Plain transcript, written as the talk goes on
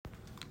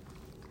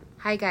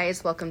Hi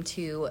guys, welcome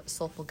to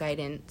Soulful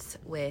Guidance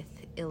with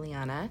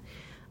Ileana.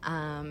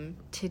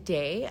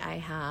 Today I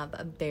have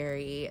a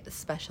very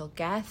special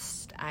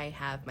guest. I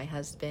have my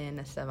husband,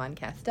 Estevan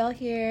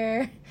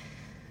here.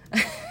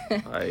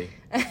 Hi.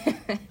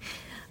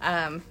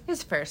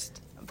 His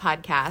first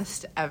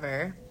podcast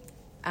ever.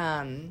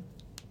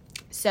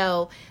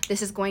 So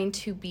this is going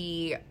to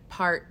be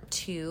part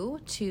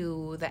 2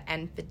 to the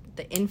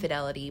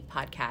Infidelity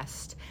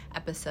podcast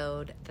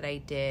episode that I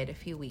did a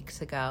few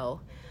weeks ago.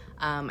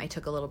 I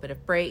took a little bit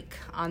of break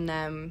on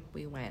them.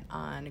 We went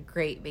on a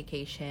great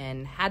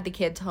vacation, had the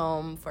kids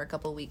home for a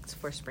couple weeks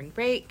for spring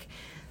break.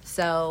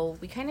 So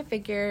we kind of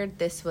figured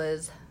this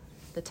was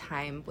the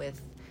time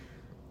with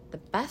the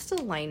best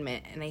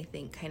alignment and I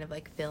think kind of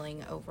like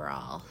feeling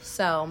overall.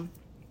 So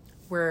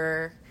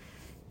we're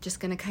just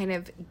going to kind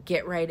of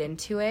get right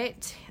into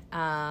it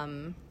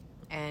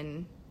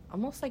and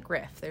almost like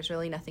riff. There's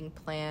really nothing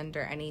planned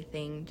or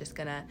anything. Just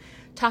going to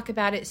talk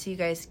about it so you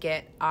guys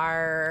get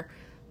our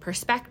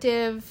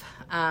perspective,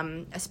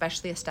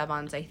 especially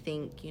Estevan's. I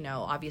think,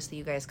 obviously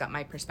you guys got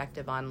my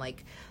perspective on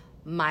like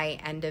my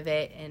end of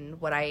it and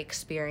what I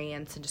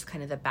experienced and just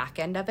kind of the back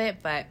end of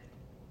it. But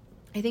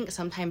I think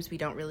sometimes we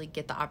don't really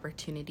get the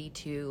opportunity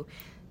to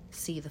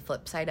see the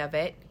flip side of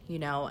it,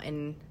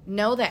 and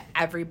know that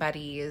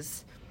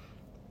everybody's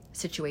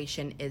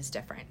situation is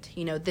different.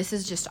 This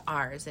is just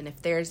ours. And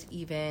if there's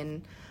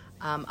even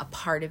a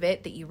part of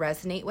it that you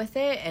resonate with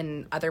it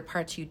and other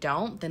parts you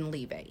don't, then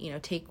leave it.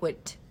 Take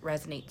what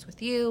resonates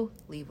with you,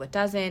 leave what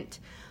doesn't.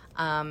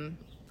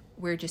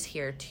 We're just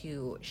here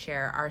to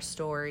share our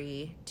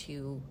story,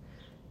 to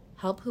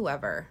help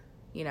whoever,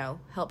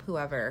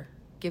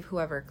 give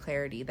whoever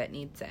clarity that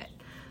needs it.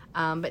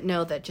 But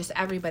know that just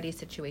everybody's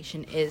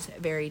situation is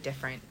very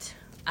different.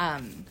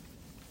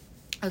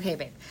 Okay,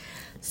 babe.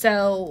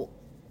 So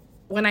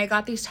when I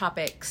got these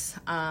topics,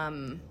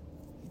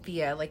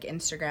 via like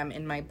Instagram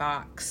in my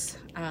box,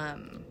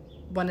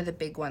 one of the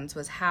big ones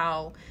was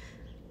how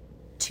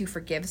to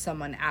forgive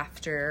someone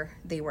after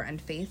they were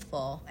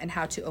unfaithful and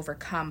how to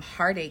overcome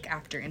heartache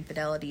after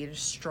infidelity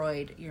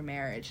destroyed your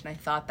marriage. And I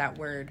thought that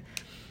word,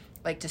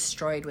 like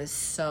destroyed, was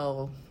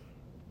so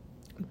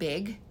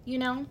big,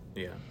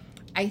 Yeah.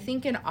 I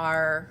think in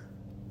our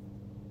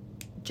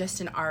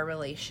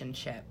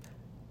relationship,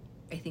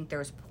 I think there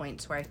was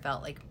points where I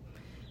felt like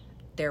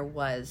there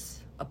was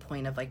a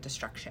point of like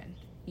destruction,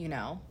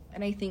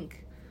 and I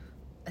think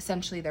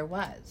essentially there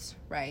was,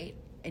 right?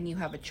 And you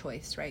have a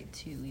choice, right,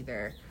 to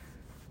either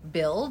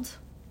build,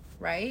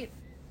 right,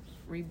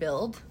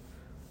 rebuild,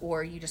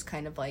 or you just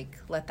kind of like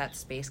let that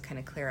space kind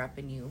of clear up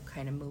and you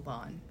kind of move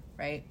on,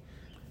 right?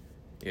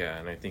 Yeah,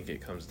 and I think it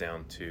comes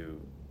down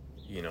to,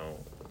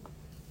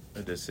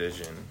 a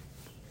decision,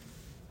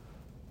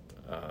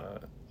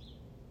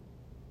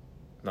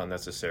 not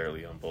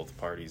necessarily on both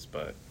parties,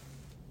 but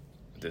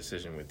a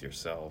decision with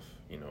yourself,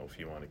 if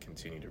you want to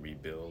continue to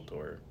rebuild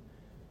or,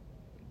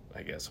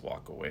 I guess,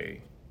 walk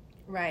away.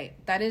 Right.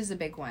 That is a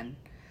big one.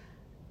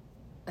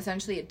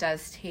 Essentially, it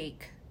does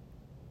take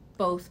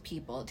both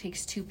people. It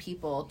takes two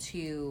people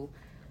to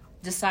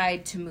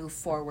decide to move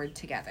forward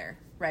together,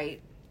 right?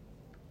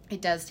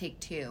 It does take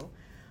two.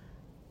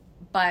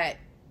 But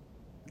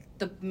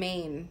the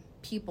main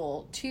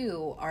people,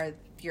 too, are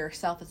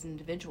yourself as an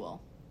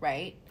individual,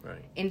 right?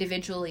 Right.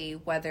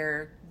 Individually,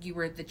 whether you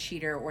were the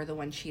cheater or the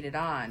one cheated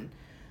on,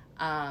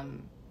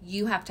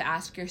 you have to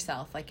ask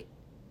yourself, like,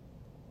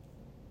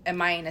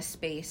 am I in a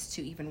space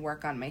to even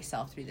work on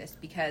myself through this?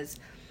 Because,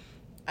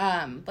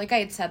 like I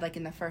had said, like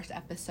in the first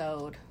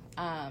episode,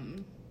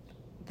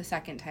 the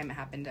second time it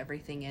happened,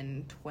 everything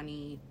in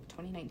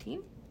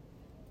 2019?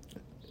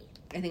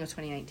 I think it was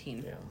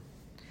 2019. Yeah.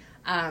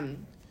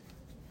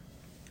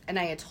 And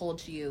I had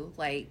told you,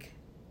 like,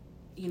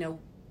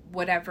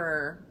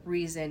 whatever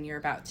reason you're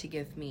about to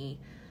give me,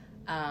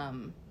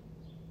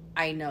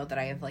 I know that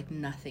I have, like,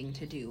 nothing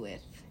to do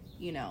with,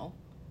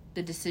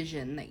 the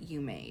decision that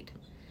you made.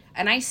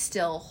 And I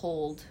still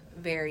hold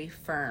very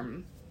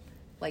firm,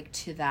 like,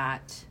 to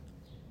that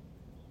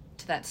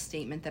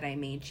statement that I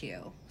made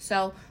you.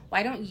 So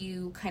why don't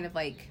you kind of,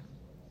 like,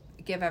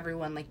 give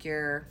everyone, like,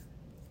 your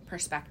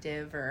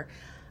perspective? Or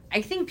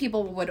I think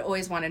people would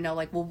always want to know,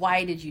 like, well,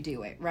 why did you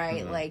do it,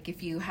 right? Mm-hmm. Like,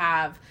 if you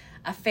have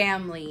a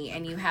family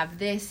and you have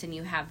this and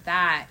you have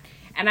that.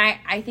 And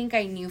I think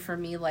I knew for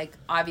me, like,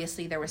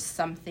 obviously there was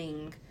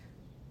something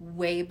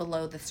way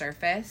below the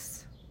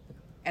surface.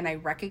 And I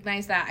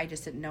recognized that. I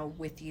just didn't know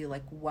with you,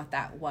 like, what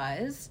that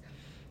was.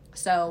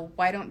 So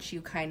why don't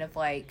you kind of,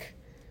 like,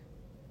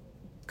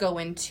 go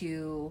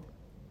into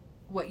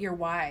what your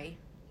why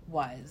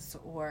was?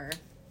 Or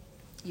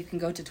you can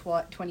go to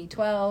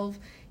 2012,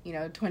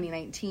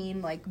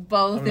 2019, like,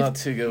 both. I'm not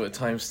too good with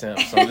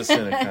timestamps, so I'm just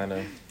going to kind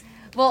of...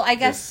 Well, I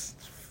guess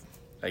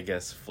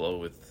flow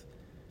with,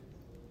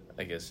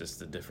 just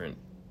the different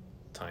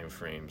time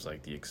frames,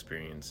 like the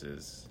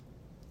experiences.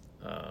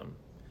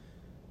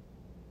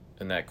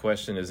 And that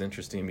question is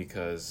interesting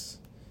because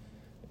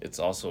it's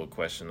also a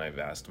question I've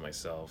asked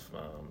myself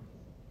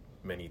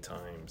many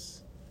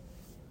times.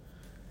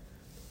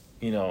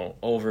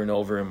 over and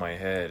over in my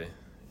head,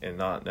 and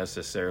not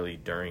necessarily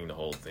during the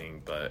whole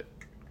thing, but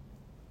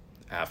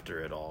after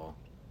it all,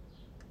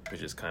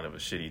 which is kind of a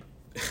shitty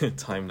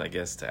time, I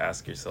guess, to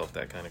ask yourself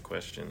that kind of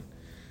question.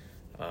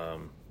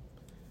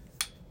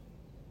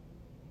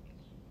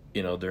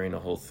 During the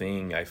whole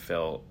thing, I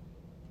felt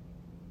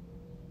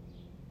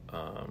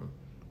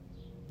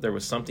there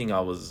was something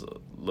I was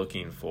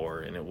looking for,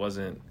 and it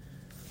wasn't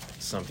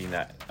something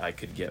that I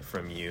could get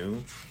from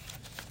you.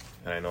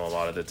 And I know a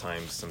lot of the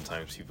times,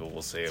 sometimes people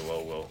will say,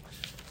 well,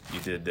 you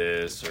did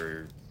this,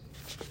 or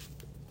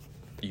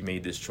you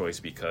made this choice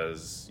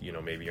because,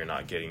 maybe you're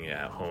not getting it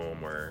at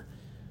home, or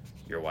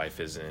your wife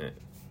isn't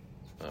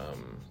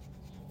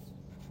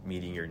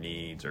meeting your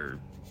needs, or,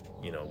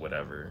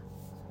 whatever.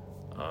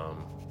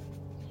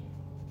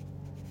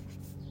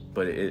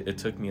 But it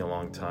took me a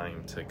long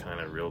time to kind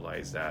of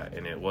realize that.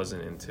 And it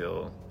wasn't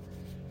until,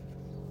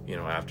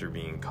 after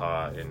being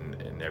caught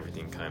and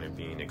everything kind of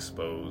being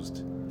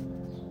exposed.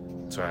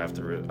 So I had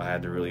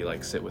to really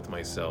like sit with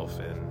myself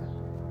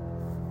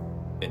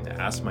and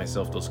ask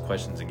myself those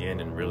questions again,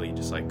 and really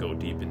just like go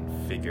deep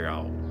and figure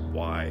out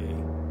why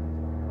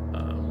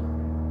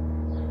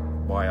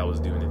I was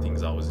doing the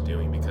things I was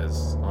doing.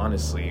 Because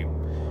honestly,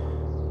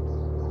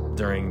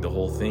 during the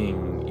whole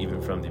thing,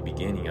 even from the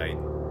beginning,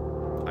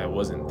 I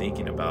wasn't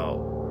thinking about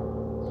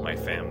my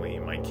family,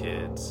 my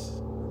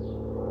kids.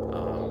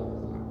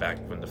 Back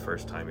when the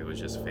first time it was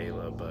just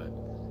Fela, but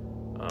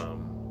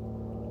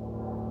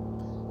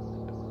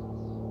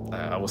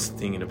I wasn't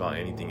thinking about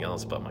anything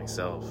else but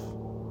myself.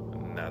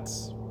 And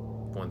that's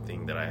one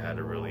thing that I had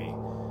to really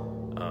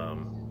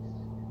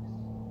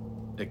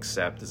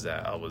accept, is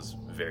that I was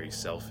very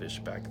selfish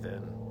back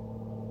then.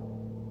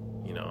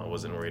 I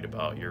wasn't worried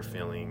about your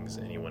feelings,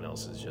 anyone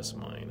else's, just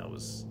mine. I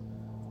was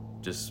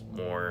just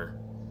more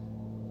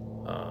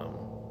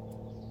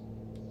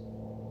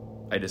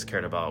I just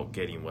cared about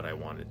getting what I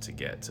wanted to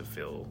get to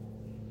feel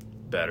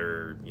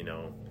better,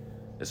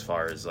 as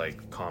far as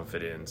like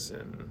confidence,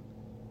 and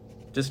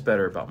just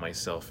better about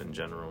myself in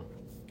general.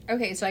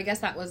 Okay, so I guess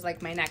that was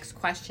like my next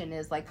question,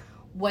 is like,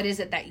 what is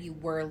it that you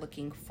were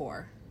looking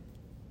for?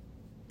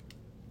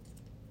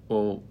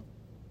 Well,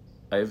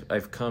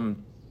 I've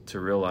come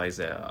to realize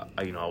that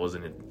I was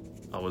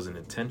an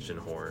attention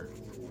whore.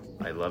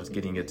 I loved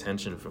getting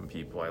attention from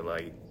people. I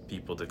like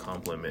people to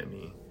compliment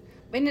me.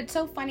 And it's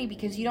so funny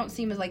because you don't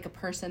seem as like a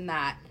person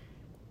that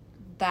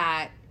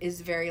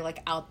is very like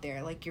out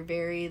there. Like, you're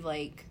very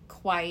like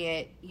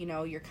quiet,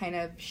 you're kind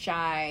of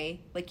shy.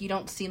 Like, you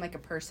don't seem like a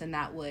person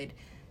that would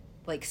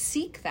like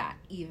seek that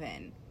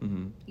even.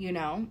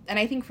 Mm-hmm. And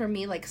I think for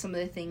me, like, some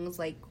of the things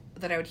like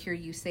that I would hear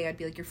you say, I'd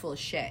be like, you're full of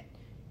shit.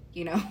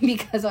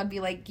 Because I'd be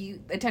like,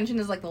 attention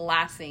is like the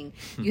last thing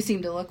you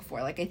seem to look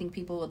for. Like, I think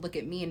people would look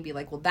at me and be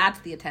like, well, that's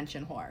the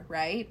attention whore,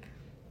 right?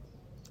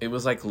 It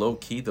was like low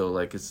key though.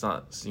 Like, it's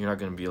not, you're not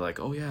going to be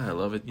like, oh yeah, I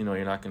love it.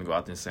 You're not going to go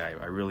out there and say,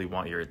 I really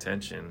want your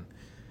attention,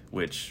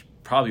 which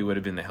probably would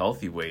have been the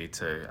healthy way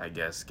to, I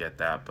guess, get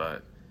that.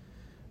 But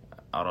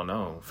I don't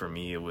know. For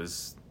me, it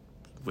was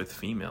with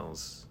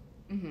females.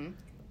 Mm-hmm.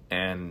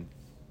 And,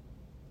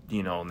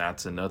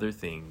 that's another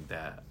thing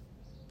that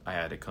I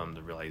had to come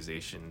to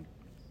realization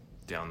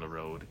down the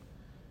road,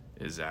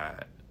 is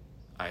that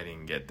I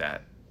didn't get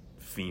that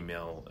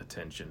female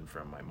attention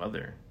from my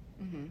mother.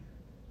 Mm-hmm.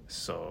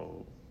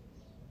 So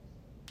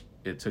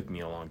it took me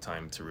a long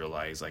time to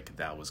realize like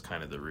that was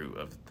kind of the root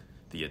of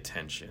the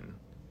attention.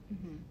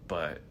 Mm-hmm.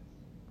 But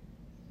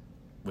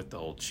with the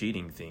whole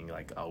cheating thing,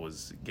 like, I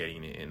was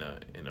getting it in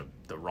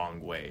the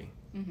wrong way.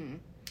 Mm-hmm.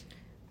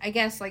 I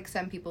guess like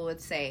some people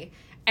would say,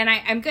 and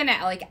I'm gonna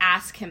like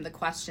ask him the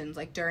questions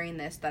like during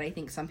this, that I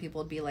think some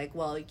people would be like,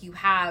 well, you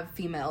have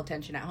female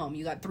attention at home.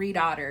 You got 3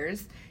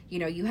 daughters.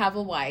 You have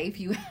a wife.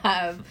 You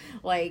have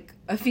like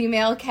a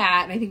female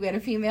cat, and I think we had a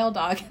female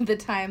dog at the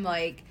time.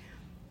 Like,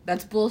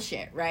 that's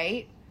bullshit,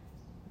 right?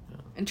 Yeah.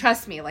 And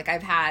trust me, like,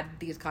 I've had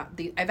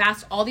I've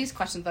asked all these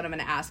questions that I'm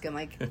gonna ask, and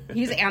like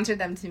he's answered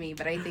them to me.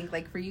 But I think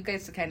like for you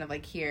guys to kind of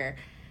like hear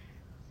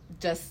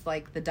just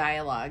like the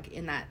dialogue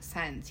in that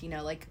sense,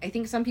 like, I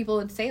think some people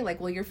would say like,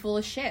 well, you're full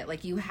of shit.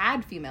 Like, you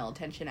had female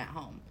attention at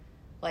home.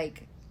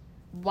 Like,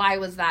 why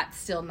was that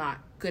still not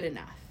good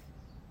enough?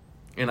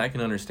 And I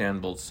can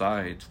understand both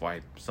sides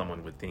why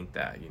someone would think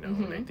that,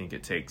 mm-hmm. And I think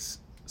it takes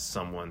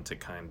someone to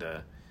kind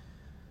of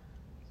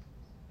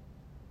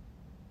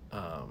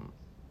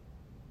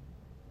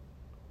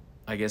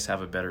I guess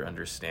have a better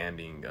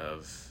understanding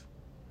of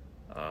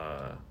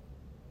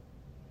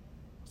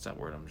what's that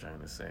word I'm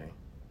trying to say?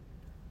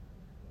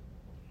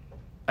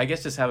 I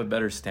guess just have a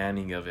better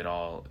standing of it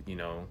all,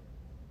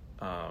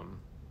 I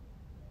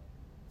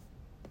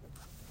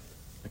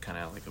kind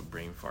of had like a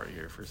brain fart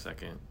here for a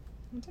second.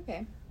 It's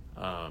okay.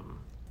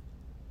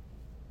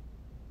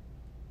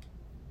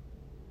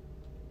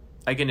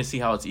 I can see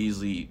how it's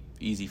easy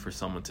for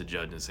someone to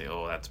judge and say,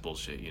 oh, that's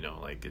bullshit,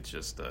 like, it's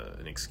just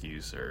an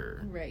excuse,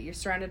 or... Right, you're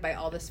surrounded by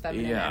all this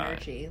feminine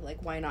energy.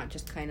 Like, why not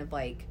just kind of,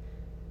 like,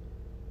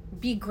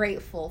 be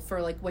grateful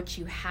for, like, what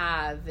you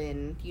have,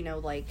 and,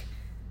 like...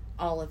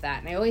 all of that.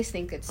 And I always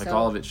think it's like so...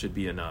 all of it should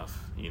be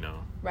enough,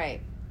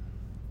 Right.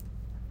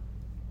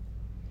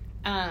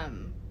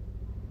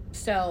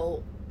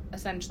 So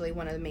essentially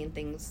one of the main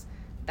things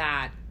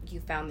that you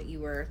found that you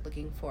were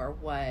looking for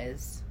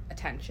was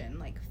attention,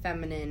 like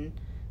feminine,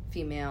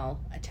 female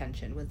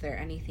attention. Was there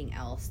anything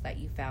else that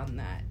you found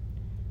that,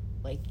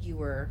 like,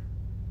 you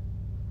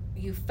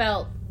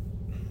felt,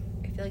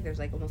 I feel like there's,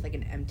 like, almost like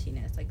an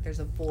emptiness, like there's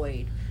a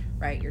void,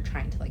 right, you're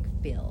trying to, like,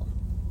 fill?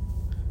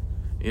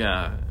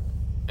 Yeah,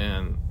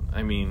 and,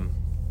 I mean,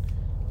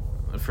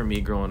 for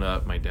me growing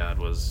up, my dad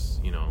was,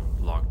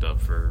 locked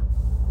up for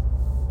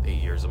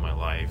 8 years of my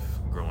life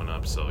growing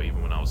up, so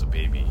even when I was a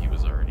baby, he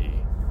was already,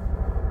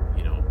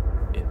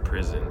 in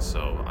prison,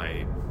 so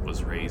I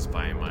was raised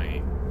by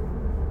my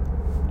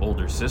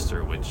older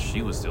sister, which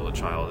she was still a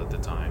child at the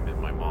time, and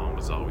my mom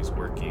was always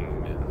working,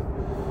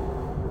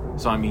 and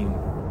so, I mean,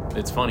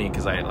 it's funny,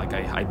 because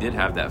I did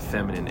have that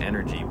feminine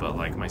energy, but,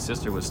 like, my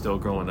sister was still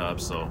growing up,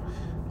 so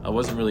I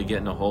wasn't really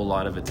getting a whole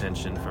lot of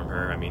attention from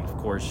her. I mean, of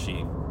course,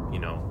 she,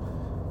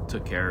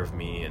 took care of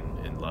me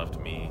and loved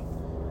me,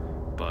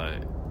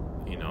 but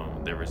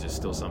there was just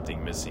still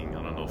something missing.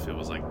 I don't know if it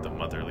was like the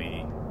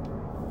motherly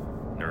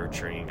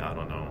nurturing, I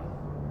don't know.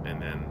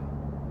 And then,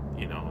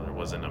 there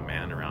wasn't a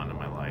man around in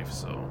my life,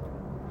 so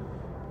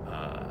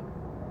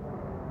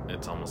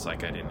it's almost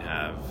like I didn't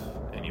have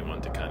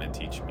anyone to kind of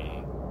teach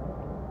me,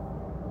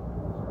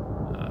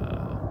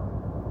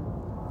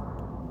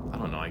 I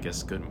don't know, I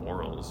guess good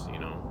morals, Do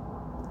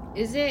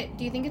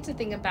you think it's a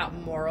thing about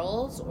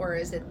morals, or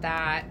is it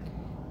that,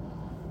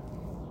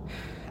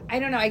 I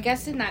don't know, I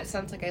guess in that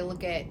sense, like, I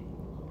look at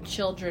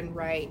children,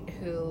 right,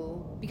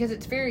 because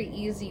it's very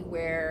easy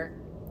where,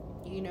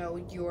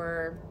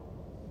 your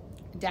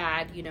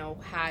dad,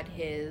 had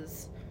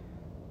his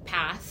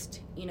past,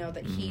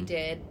 that he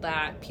did,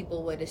 that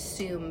people would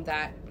assume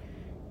that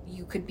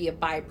you could be a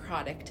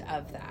byproduct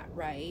of that,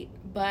 right?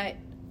 But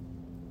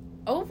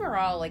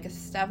overall, like,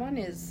 Estevan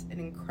is an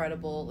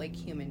incredible, like,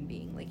 human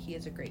being. Like, he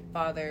is a great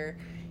father,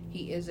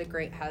 he is a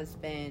great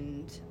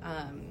husband,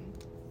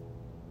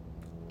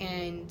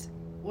 and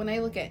when I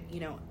look at,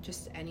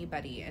 just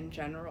anybody in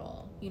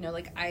general,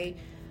 like, I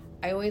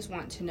always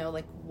want to know,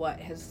 like, what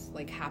has,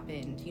 like,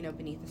 happened,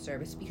 beneath the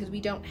surface, because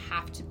we don't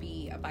have to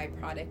be a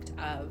byproduct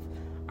of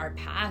our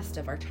past,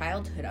 of our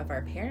childhood, of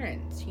our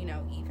parents,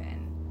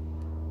 even.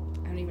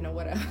 I don't even know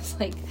what I was,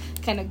 like,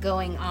 kind of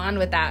going on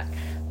with that,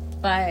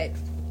 but,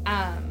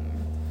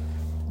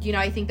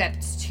 I think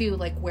that's, too,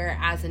 like, where,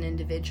 as an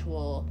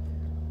individual,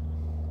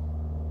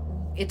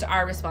 it's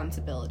our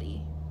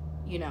responsibility,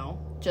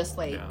 just,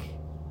 like,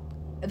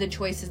 the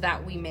choices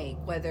that we make,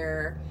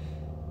 whether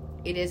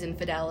it is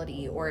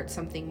infidelity or it's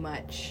something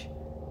much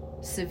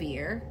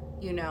severe,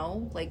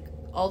 like,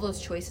 all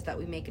those choices that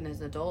we make as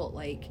an adult,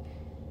 like,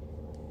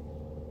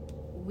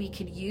 we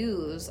could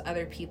use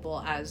other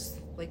people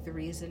as, like, the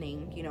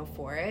reasoning,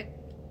 for it,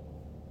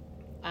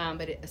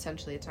 but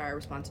essentially it's our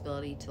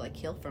responsibility to, like,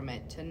 heal from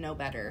it, to know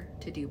better,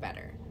 to do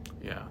better.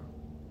 Yeah.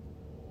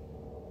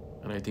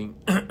 And I think,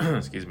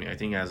 excuse me, I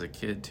think as a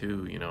kid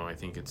too, I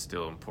think it's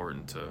still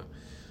important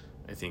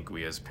I think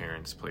we as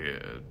parents play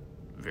a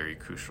very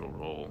crucial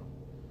role,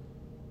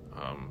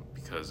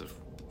 because of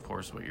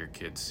course what your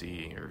kids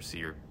see or see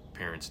your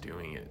parents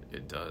doing,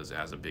 it does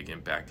has a big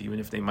impact, even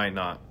if they might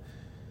not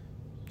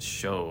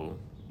show,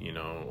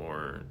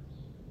 or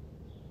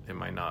it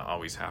might not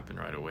always happen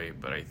right away,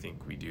 but I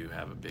think we do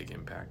have a big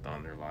impact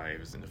on their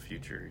lives in the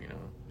future,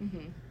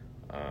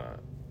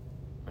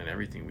 and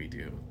everything we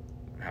do,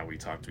 how we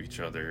talk to each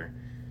other,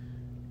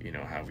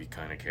 how we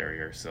kind of carry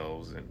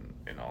ourselves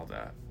and all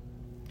that.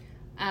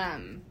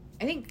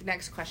 I think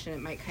next question, it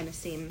might kind of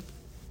seem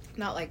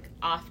not, like,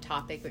 off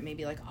topic, but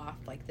maybe, like, off,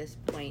 like, this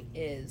point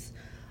is,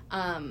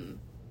 I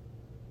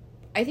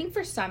think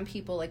for some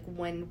people, like,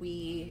 when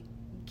we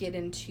get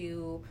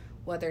into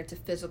whether it's a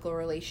physical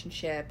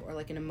relationship or,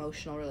 like, an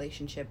emotional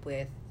relationship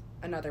with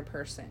another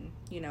person,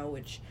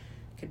 which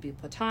could be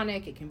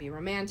platonic, it can be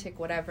romantic,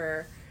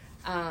 whatever,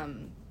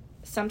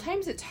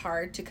 sometimes it's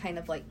hard to kind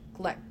of, like,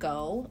 let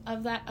go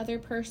of that other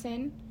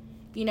person,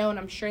 and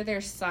I'm sure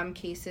there's some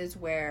cases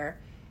where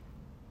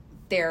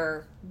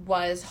there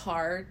was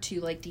hard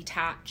to, like,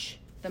 detach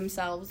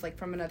themselves, like,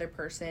 from another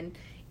person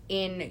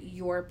in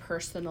your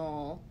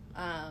personal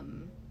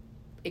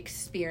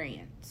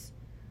experience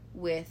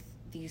with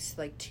these,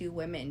 like, two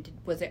women.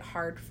 Was it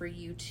hard for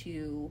you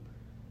to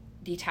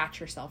detach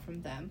yourself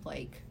from them,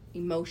 like,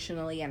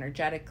 emotionally,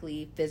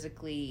 energetically,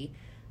 physically?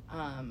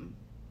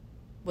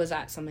 Was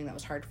that something that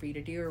was hard for you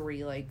to do, or were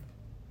you, like,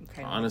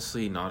 okay?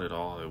 Honestly, not at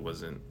all. It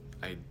wasn't.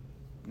 I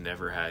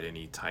never had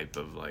any type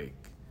of, like,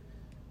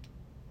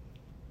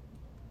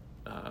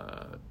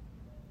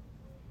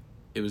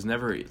 it was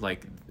never,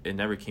 like, it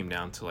never came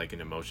down to, like,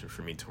 an emotion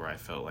for me to where I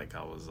felt like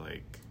I was,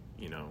 like,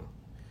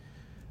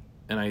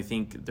 and I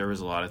think there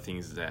was a lot of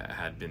things that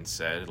had been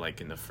said,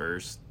 like, in the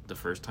first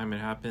time it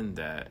happened,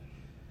 that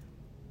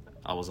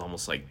I was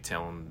almost, like,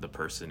 telling the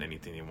person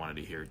anything they wanted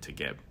to hear to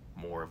get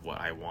more of what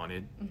I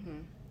wanted,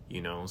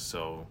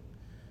 so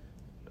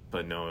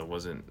but no, it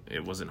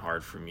wasn't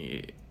hard for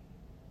me.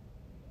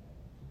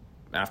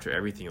 After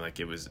everything, like,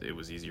 it was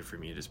easier for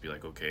me to just be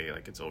like, okay,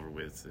 like, it's over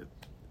with.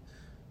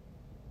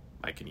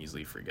 I can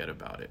easily forget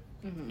about it.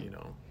 You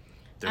know,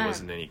 there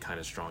wasn't any kind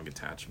of strong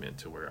attachment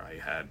to where I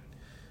had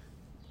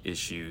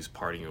issues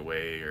parting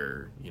away,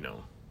 or, you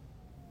know.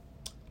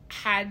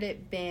 Had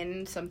it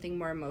been something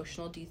more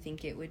emotional, do you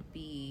think it would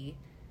be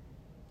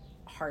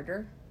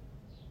harder?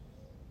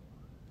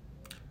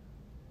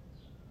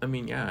 I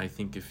mean, yeah, I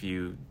think if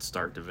you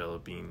start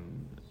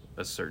developing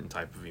a certain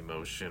type of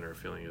emotion or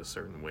feeling a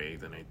certain way,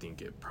 then I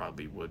think it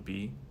probably would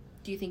be.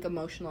 Do you think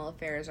emotional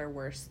affairs are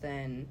worse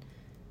than,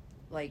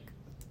 like,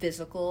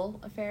 physical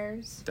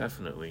affairs?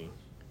 Definitely.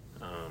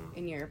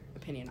 In your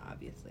opinion,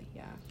 obviously,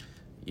 yeah.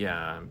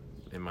 Yeah,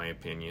 in my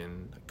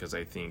opinion, because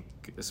I think,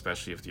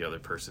 especially if the other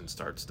person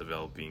starts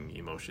developing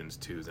emotions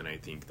too, then I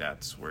think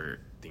that's where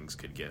things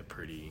could get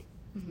pretty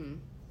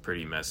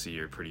messy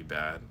or pretty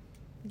bad.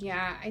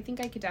 Yeah, I think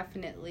I could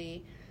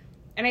definitely,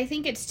 and I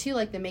think it's too,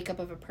 like, the makeup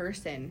of a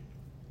person,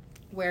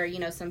 where, you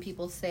know, some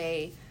people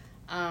say,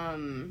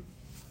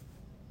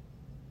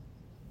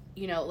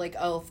 you know, like,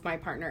 oh, if my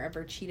partner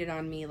ever cheated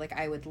on me, like,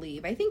 I would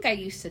leave. I think I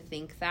used to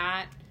think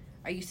that.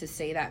 I used to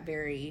say that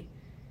very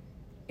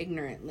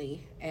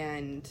ignorantly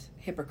and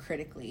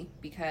hypocritically,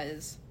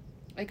 because,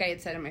 like I had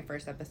said in my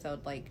first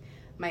episode, like,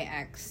 my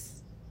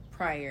ex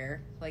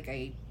prior, like,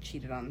 I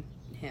cheated on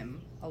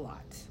him a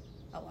lot.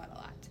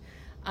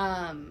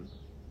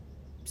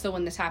 So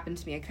when this happened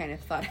to me, I kind of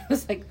thought I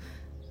was, like,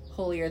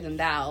 holier than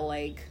thou.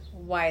 Like,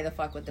 why the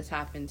fuck would this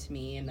happen to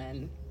me? And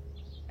then,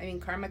 I mean,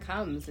 karma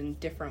comes in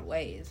different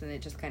ways, and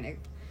it just kind of,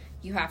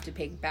 you have to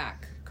pay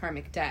back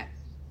karmic debt.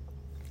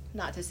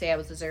 Not to say I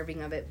was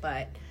deserving of it,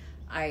 but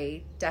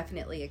I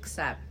definitely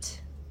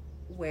accept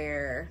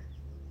where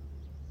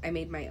I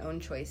made my own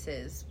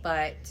choices.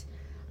 But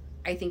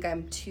I think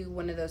I'm too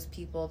one of those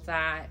people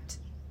that,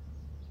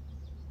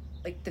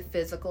 like, the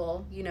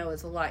physical, you know,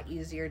 is a lot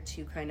easier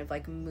to kind of,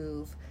 like,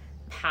 move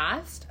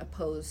past,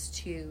 opposed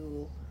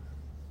to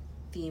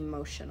the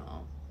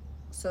emotional.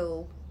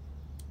 So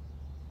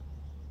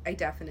I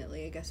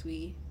guess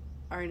we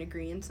are in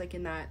agreement, like,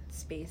 in that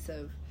space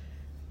of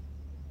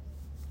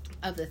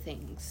the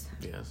things.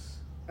 Yes.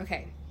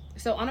 Okay.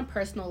 So on a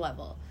personal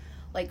level,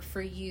 like,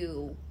 for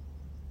you,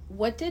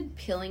 what did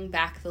peeling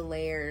back the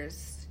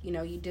layers, you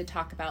know, you did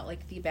talk about,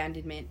 like, the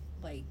abandonment,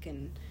 like,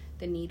 and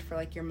the need for,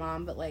 like, your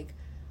mom, but, like,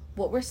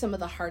 what were some of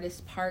the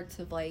hardest parts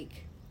of,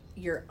 like,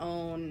 your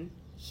own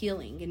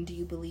healing? And do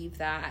you believe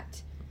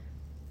that,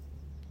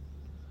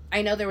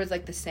 I know there was,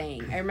 like, the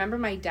saying, I remember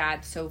my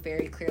dad so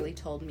very clearly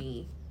told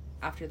me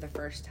after the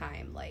first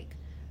time, like,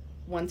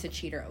 once a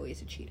cheater,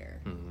 always a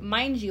cheater. Mm-hmm.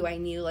 Mind you, I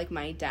knew, like,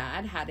 my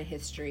dad had a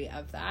history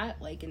of that,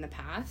 like, in the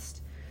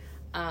past.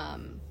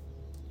 And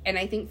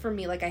I think for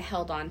me, like, I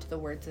held on to the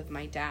words of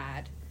my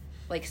dad,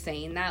 like,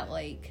 saying that,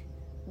 like,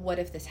 what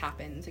if this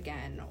happens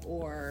again?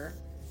 Or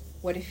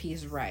what if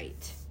he's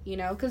right? You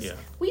know? Because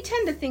we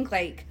tend to think,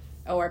 like,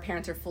 oh, our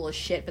parents are full of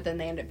shit, but then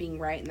they end up being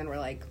right, and then we're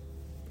like,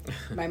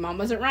 my mom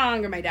wasn't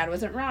wrong, or my dad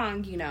wasn't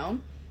wrong, you know?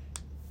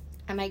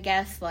 And I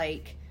guess,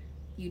 like,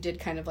 you did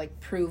kind of, like,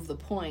 prove the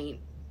point.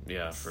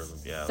 Yeah,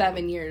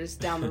 7 years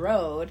down the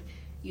road,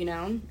 you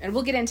know? And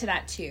we'll get into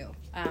that, too.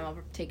 I'll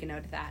take a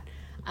note of that.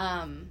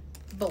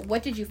 But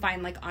what did you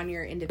find, like, on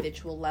your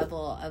individual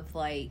level of,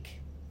 like,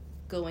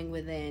 going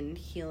within,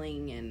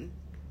 healing, and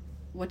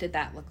what did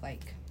that look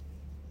like?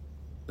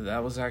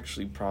 That was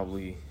actually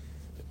probably,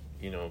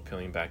 you know,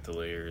 peeling back the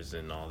layers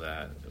and all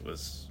that. It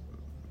was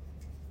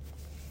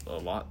a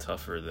lot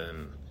tougher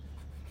than,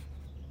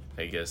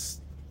 I guess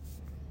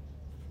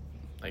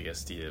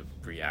the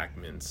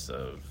reactments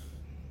of,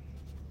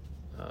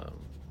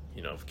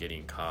 you know, of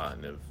getting caught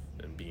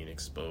and being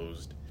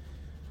exposed,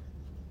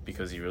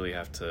 because you really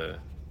have to,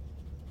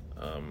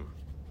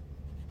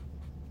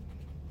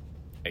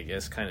 I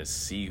guess, kind of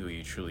see who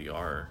you truly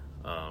are.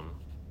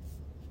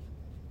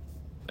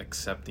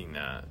 Accepting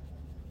that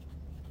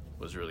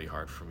was really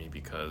hard for me,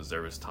 because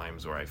there was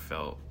times where I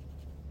felt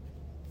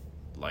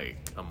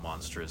like a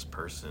monstrous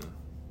person.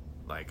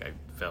 Like, I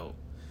felt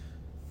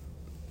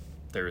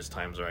there was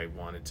times where I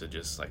wanted to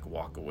just, like,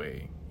 walk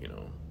away, you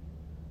know.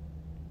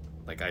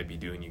 Like, I'd be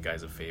doing you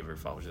guys a favor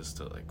if I was just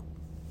to, like,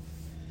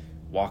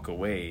 walk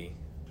away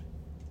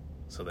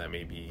so that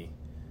maybe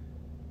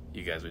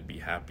you guys would be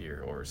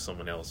happier, or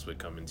someone else would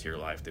come into your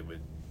life that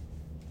would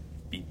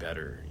be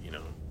better, you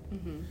know.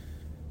 Mm-hmm.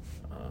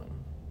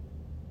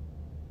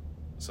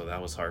 So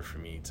that was hard for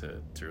me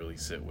to really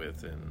sit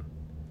with. And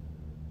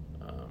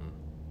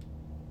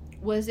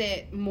was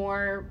it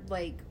more,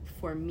 like,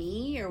 for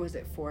me, or was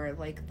it for,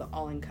 like, the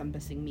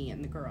all-encompassing me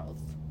and the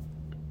girls?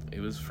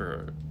 It was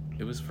for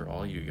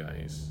all you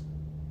guys,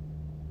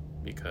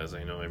 because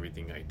I know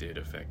everything I did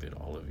affected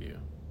all of you.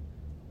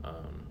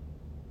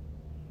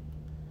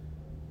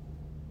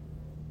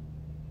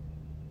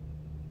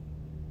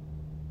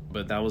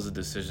 But that was a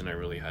decision I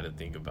really had to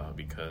think about,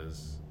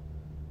 because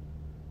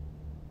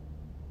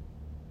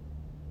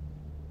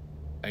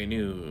I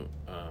knew,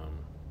 I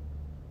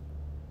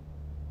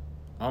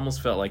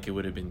almost felt like it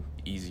would have been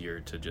easier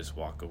to just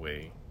walk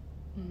away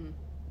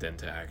than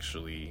to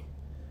actually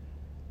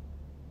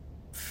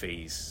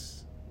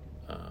face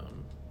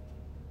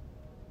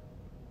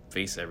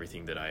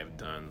everything that I have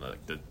done,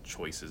 like the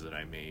choices that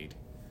I made.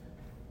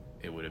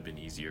 It would have been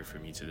easier for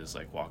me to just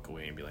like walk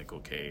away and be like,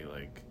 okay,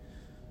 like,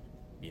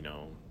 you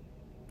know,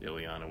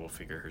 Ileana will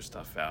figure her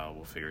stuff out,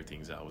 we'll figure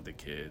things out with the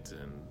kids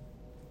and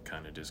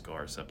kind of just go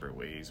our separate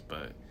ways.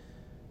 But,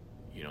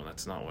 you know,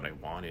 that's not what I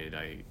wanted.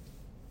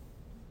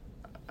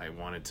 I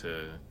wanted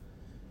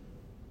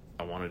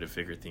to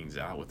figure things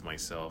out with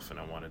myself, and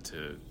I wanted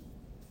to,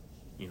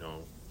 you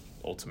know,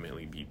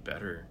 ultimately be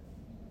better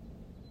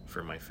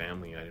for my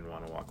family. I didn't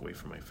want to walk away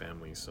from my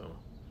family, so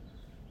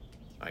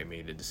I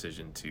made a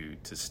decision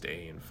to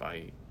stay and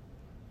fight,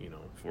 you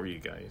know, for you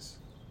guys.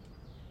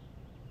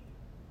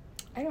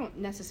 I don't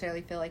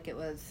necessarily feel like it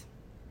was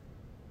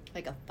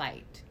like a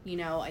fight, you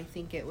know. I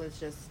think it was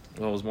just...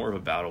 Well, it was more of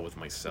a battle with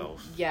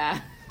myself. Yeah.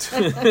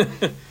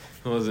 It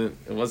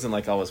wasn't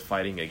like I was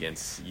fighting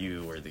against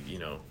you or the, you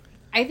know.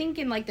 I think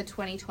in like the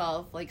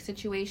 2012 like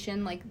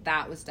situation, like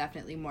that was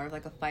definitely more of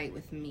like a fight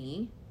with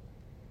me.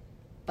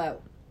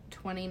 But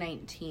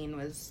 2019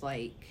 was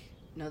like,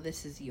 no,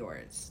 this is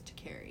yours to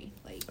carry.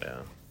 Like,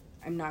 yeah.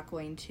 I'm not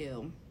going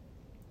to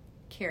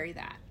carry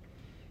that.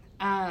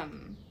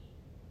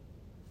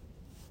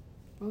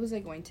 What was I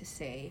going to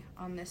say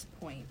on this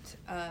point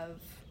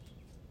of...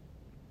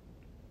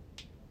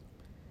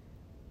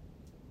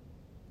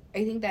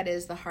 I think that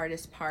is the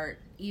hardest part,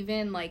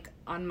 even like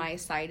on my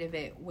side of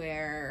it,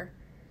 where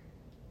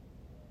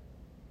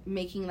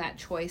making that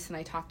choice, and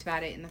I talked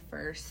about it in the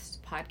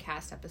first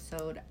podcast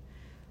episode,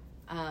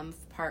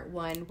 part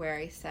 1, where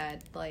I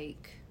said,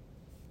 like,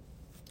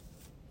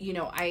 you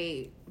know,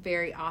 I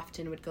very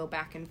often would go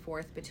back and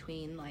forth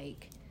between,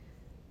 like,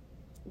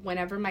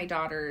 whenever my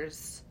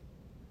daughters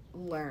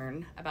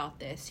learn about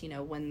this, you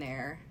know, when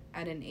they're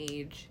at an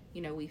age,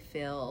 you know, we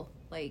feel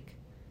like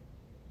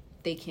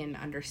they can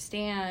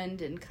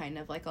understand and kind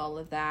of like all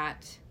of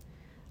that.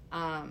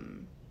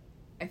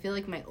 I feel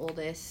like my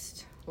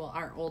oldest, well,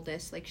 our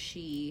oldest, like,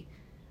 she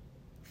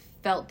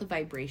felt the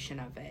vibration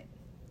of it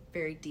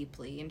very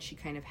deeply, and she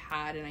kind of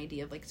had an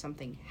idea of like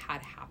something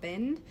had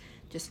happened,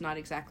 just not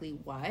exactly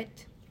what.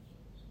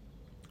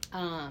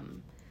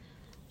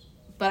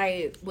 But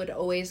I would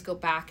always go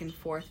back and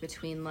forth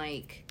between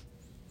like,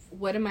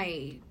 what am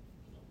I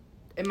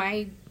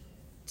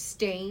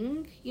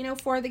staying, you know,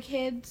 for the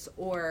kids?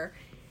 Or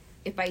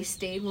if I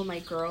stayed, will my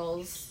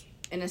girls,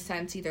 in a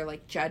sense, either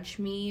like judge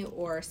me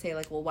or say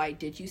like, well, why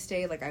did you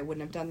stay? Like, I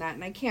wouldn't have done that.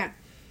 And I can't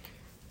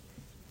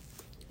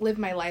live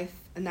my life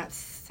in that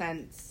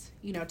sense,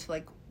 you know, to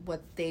like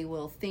what they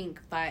will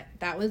think. But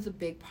that was a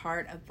big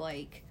part of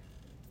like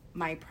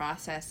my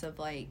process of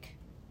like,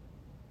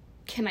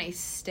 can I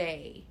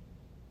stay,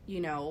 you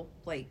know,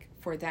 like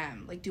for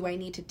them? Like, do I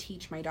need to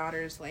teach my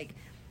daughters like,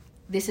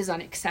 this is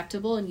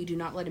unacceptable and you do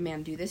not let a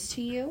man do this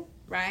to you,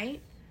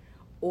 right?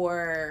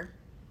 Or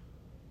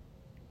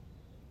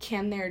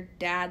can their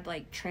dad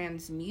like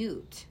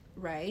transmute,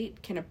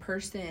 right? Can a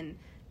person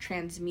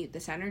transmute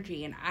this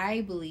energy? And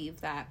I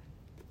believe that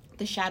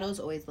the shadows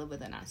always live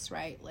within us,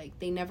 right? Like,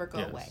 they never go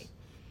away.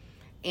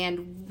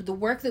 And the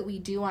work that we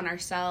do on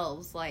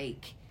ourselves,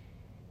 like,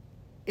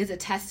 is a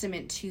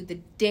testament to the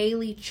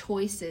daily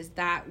choices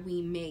that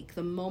we make,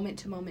 the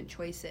moment-to-moment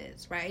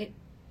choices, right?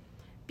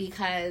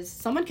 Because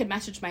someone could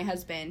message my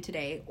husband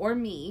today, or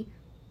me,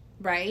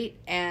 right?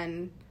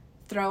 And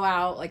throw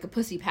out, like, a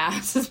pussy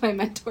pass, as my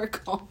mentor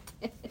called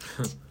it.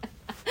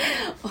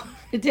 Or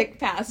a dick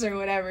pass or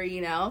whatever,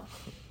 you know?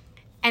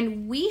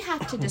 And we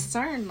have to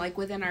discern, like,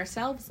 within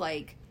ourselves,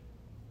 like,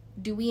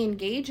 do we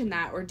engage in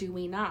that or do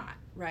we not,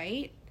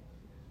 right?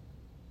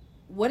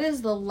 What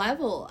is the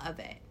level of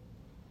it,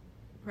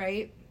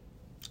 right?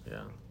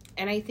 Yeah.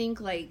 And I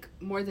think, like,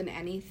 more than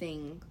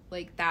anything,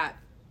 like, that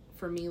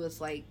for me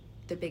was, like,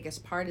 the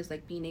biggest part is,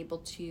 like, being able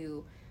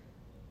to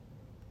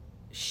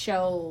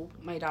show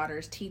my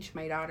daughters, teach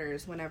my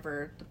daughters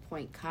whenever the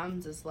point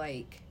comes is,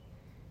 like,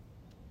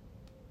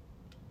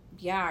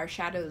 yeah, our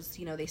shadows,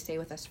 you know, they stay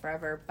with us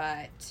forever,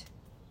 but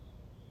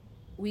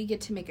we get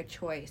to make a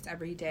choice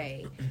every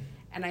day.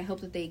 And I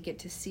hope that they get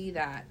to see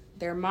that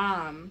their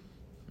mom,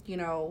 you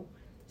know,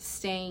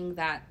 saying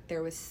that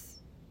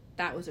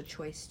that was a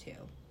choice too.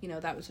 You know,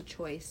 that was a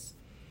choice.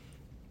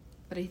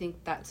 But I think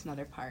that's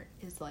another part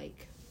is,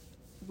 like,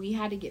 we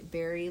had to get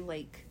very,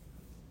 like,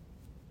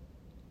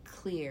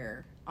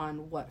 clear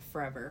on what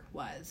forever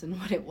was and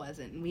what it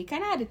wasn't. And we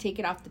kind of had to take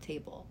it off the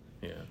table.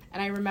 Yeah.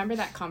 And I remember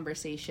that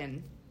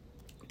conversation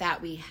that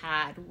we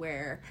had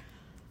where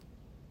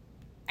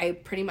I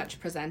pretty much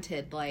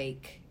presented,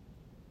 like,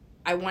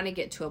 I want to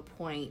get to a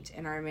point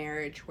in our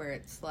marriage where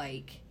it's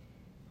like,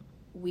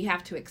 we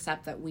have to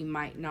accept that we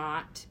might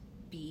not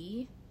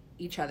be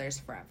each other's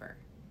forever.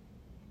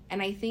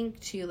 And I think,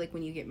 too, like,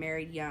 when you get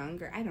married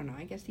young, or I don't know,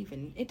 I guess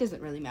even, it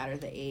doesn't really matter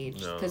the age.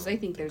 Because I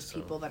think there's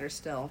people that are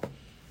still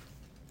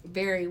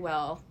very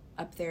well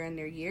up there in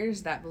their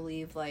years that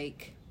believe,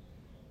 like,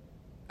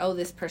 oh,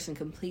 this person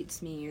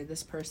completes me, or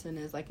this person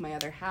is, like, my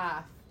other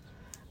half.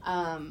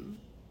 And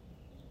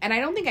I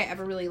don't think I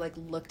ever really, like,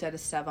 looked at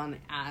Estevan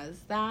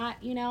as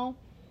that, you know?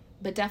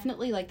 But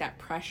definitely, like, that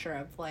pressure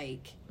of,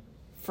 like,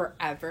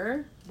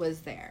 forever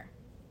was there.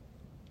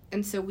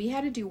 And so we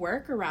had to do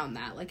work around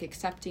that, like,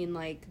 accepting,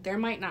 like, there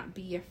might not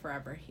be a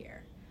forever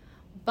here.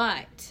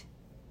 But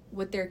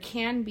what there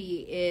can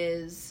be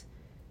is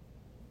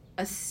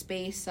a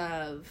space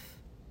of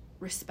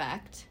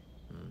respect,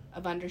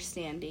 of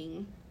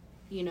understanding,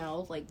 you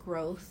know, like,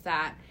 growth,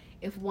 that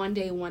if one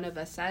day one of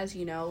us says,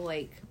 you know,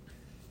 like,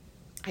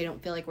 I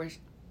don't feel like we're,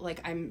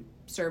 like, I'm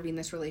serving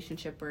this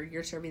relationship, or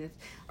you're serving this,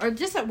 or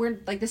just that we're,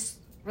 like, this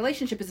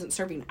relationship isn't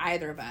serving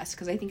either of us,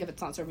 because I think if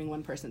it's not serving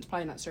one person, it's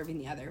probably not serving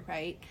the other,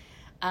 right?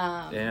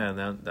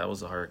 Yeah, that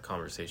was a hard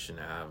conversation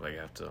to have, I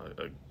have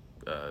to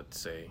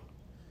say.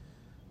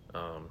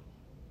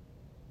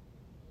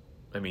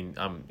 I mean,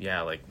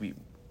 yeah, like,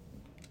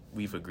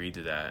 we've agreed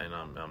to that, and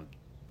I'm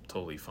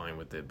totally fine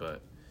with it,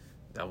 but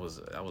that was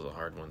a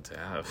hard one to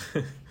have.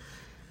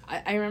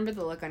 I remember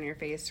the look on your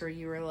face where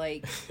you were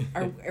like,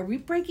 are we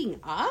breaking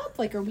up?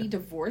 Like, are we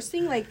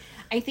divorcing? Like,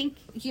 I think,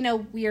 you know,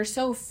 we are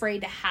so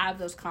afraid to have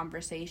those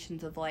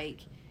conversations of, like,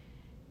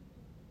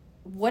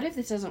 what if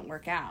this doesn't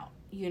work out,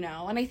 you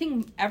know? And I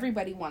think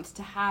everybody wants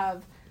to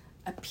have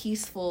a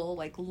peaceful,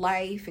 like,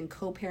 life and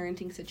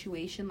co-parenting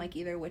situation, like,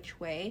 either which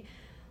way.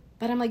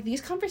 But I'm like,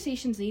 these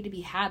conversations need to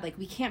be had. Like,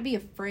 we can't be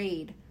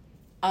afraid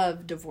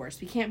of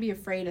divorce. We can't be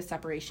afraid of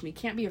separation. We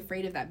can't be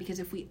afraid of that, because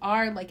if we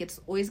are, like,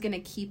 it's always going to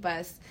keep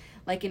us,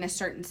 like, in a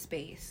certain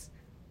space.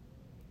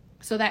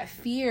 So that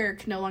fear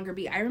can no longer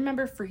be. I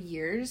remember for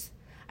years,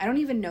 I don't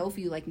even know if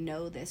you, like,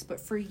 know this, but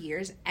for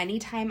years,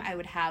 anytime I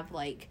would have,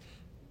 like,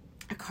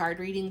 a card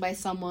reading by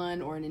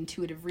someone or an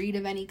intuitive read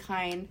of any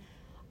kind,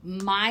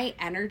 my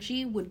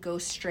energy would go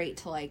straight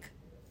to, like,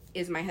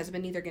 is my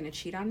husband either going to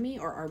cheat on me,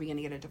 or are we going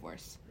to get a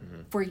divorce?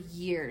 Mm-hmm. For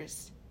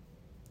years,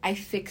 I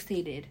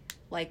fixated,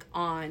 like,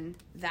 on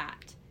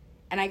that.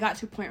 And I got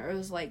to a point where it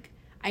was like,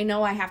 I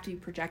know I have to be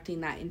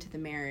projecting that into the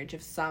marriage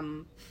of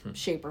some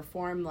shape or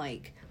form.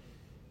 Like,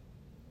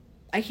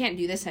 I can't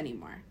do this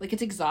anymore. Like,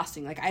 it's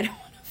exhausting. Like, I don't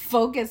want to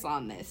focus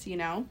on this, you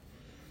know?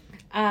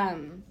 I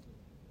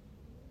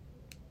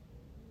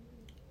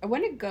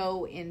want to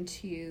go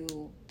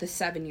into the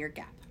 7-year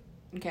gap.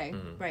 Okay?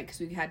 Mm-hmm. Right, because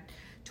we had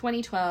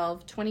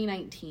 2012,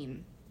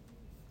 2019.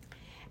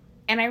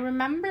 And I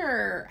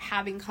remember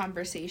having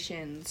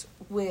conversations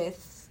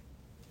with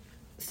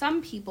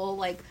some people,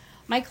 like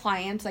my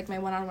clients, like my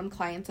one-on-one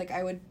clients, like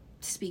I would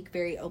speak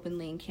very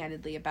openly and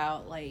candidly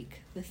about,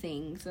 like, the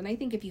things. And I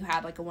think if you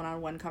had, like, a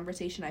one-on-one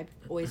conversation, I've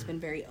always been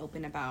very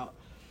open about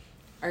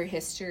our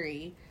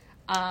history.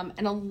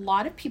 And a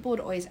lot of people would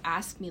always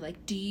ask me,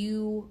 like, do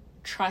you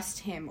trust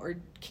him, or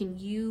can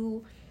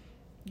you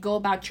go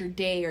about your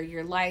day or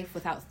your life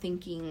without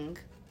thinking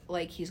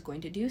like he's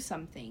going to do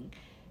something?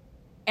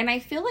 And I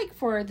feel like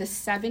for the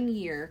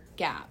 7-year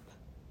gap,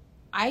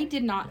 I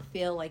did not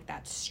feel like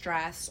that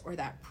stress or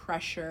that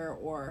pressure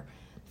or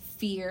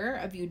fear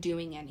of you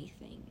doing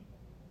anything.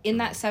 In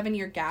that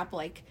 7-year gap,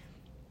 like,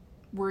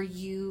 were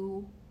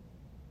you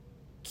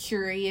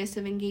curious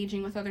of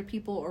engaging with other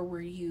people, or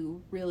were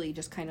you really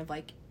just kind of,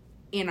 like,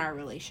 in our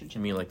relationship?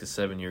 You mean, like, the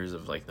 7 years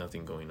of, like,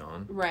 nothing going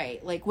on?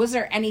 Right. Like, was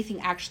there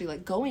anything actually,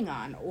 like, going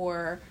on,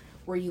 or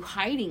were you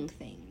hiding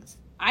things?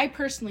 I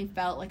personally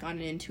felt like on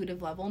an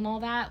intuitive level and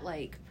all that,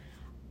 like,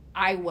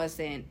 I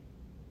wasn't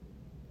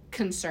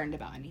concerned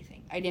about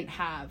anything. I didn't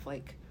have,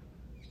 like,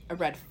 a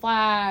red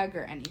flag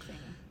or anything.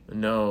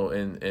 No,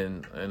 and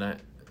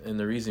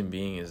the reason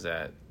being is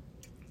that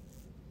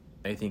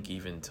I think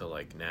even till,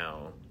 like,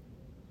 now,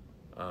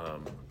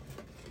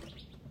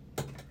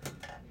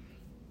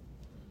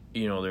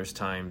 you know, there's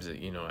times that,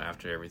 you know,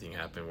 after everything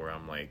happened where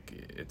I'm like,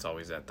 it's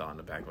always that thought in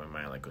the back of my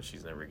mind, like, oh,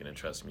 she's never going to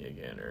trust me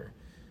again, or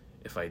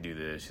if I do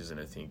this, she's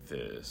going to think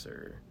this,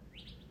 or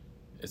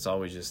it's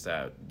always just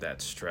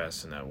that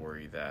stress and that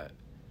worry that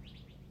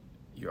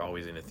you're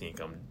always going to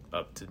think I'm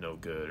up to no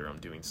good or I'm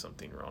doing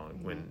something wrong,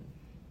 mm-hmm. when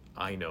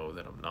I know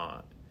that I'm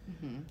not.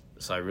 Mm-hmm.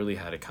 So I really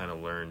had to kind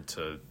of learn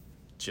to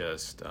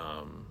just...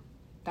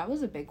 that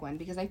was a big one,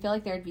 because I feel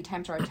like there would be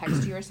times where I would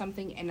text you or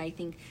something, and I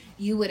think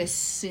you would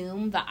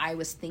assume that I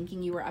was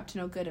thinking you were up to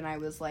no good, and I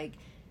was, like,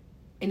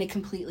 in a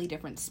completely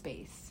different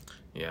space.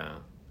 Yeah.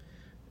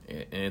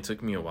 And it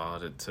took me a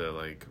while to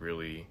like,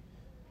 really...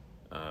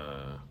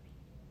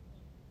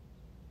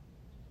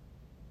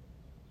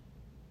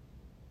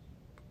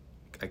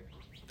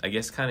 I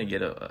guess kind of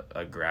get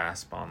a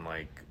grasp on,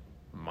 like,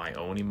 my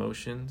own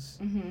emotions.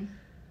 Mm-hmm.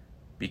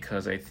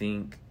 Because I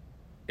think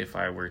if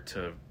I were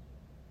to,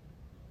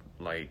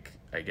 like,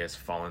 I guess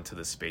fall into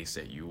the space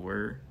that you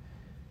were,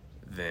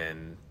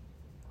 then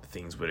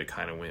things would have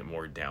kind of went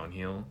more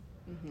downhill,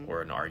 mm-hmm.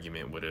 or an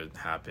argument would have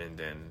happened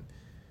and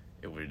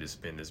it would have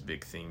just been this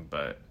big thing.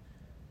 But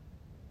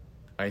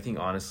I think,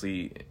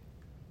 honestly,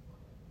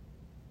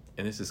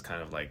 and this is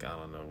kind of like, I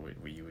don't know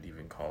what you would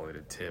even call it,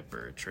 a tip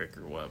or a trick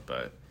or what,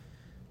 but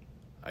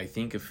I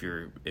think if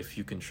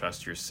you can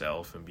trust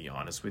yourself and be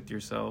honest with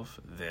yourself,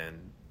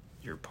 then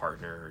your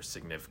partner or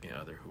significant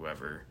other,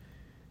 whoever,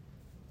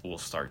 will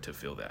start to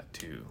feel that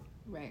too.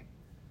 Right.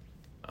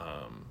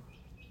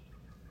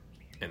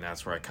 And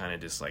that's where I kind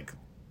of just like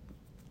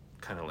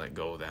kind of let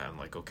go of that. I'm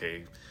like,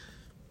 okay,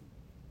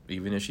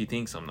 even if she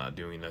thinks I'm not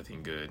doing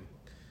nothing good,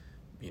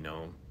 you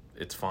know,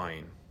 it's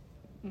fine.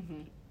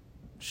 Mm-hmm.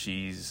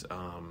 She's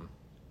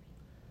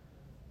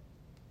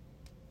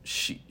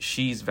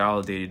she's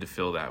validated to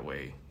feel that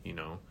way, you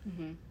know.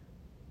 Mm-hmm.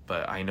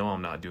 But I know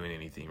I'm not doing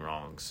anything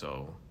wrong,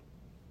 so,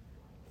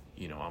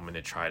 you know, I'm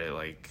gonna try to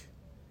like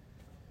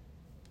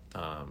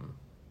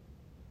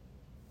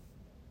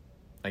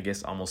I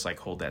guess almost like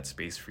hold that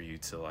space for you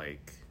to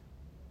like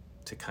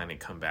to kind of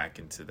come back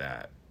into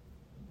that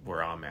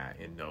where I'm at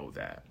and know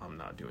that I'm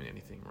not doing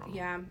anything wrong.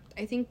 Yeah,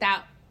 I think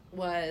that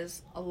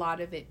was a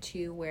lot of it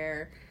too,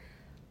 where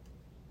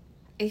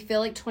I feel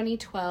like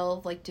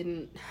 2012 like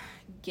didn't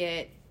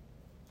get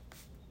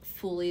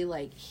fully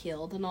like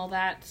healed and all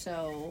that,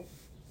 so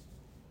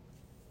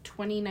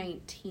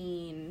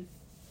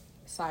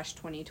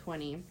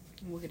 2019/2020,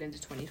 we'll get into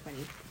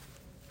 2020,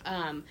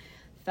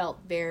 felt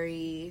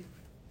very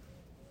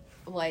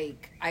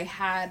like I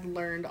had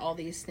learned all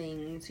these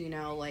things, you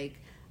know, like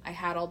I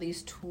had all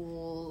these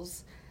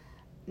tools.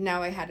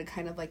 Now I had to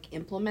kind of like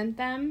implement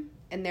them,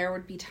 and there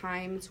would be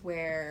times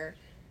where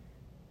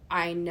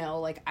I know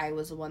like I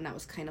was the one that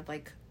was kind of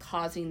like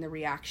causing the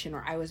reaction,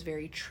 or I was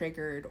very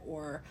triggered,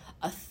 or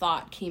a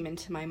thought came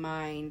into my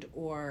mind,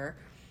 or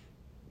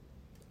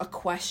a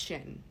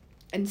question.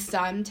 And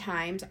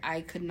sometimes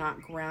I could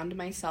not ground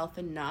myself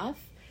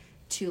enough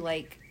to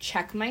like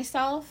check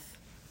myself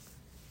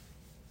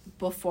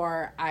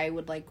before I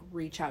would like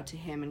reach out to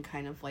him and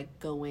kind of like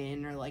go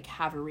in or like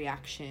have a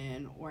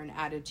reaction or an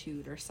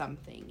attitude or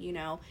something, you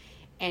know?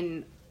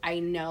 And I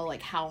know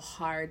like how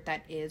hard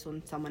that is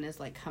when someone is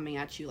like coming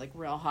at you like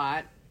real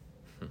hot.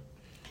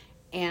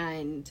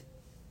 And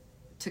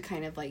to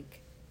kind of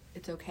like,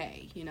 it's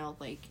okay, you know,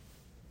 like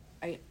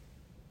I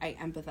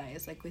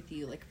empathize like with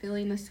you like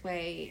feeling this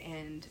way,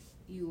 and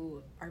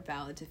you are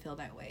valid to feel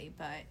that way,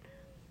 but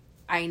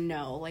I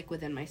know like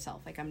within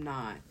myself like I'm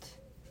not,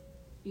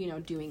 you know,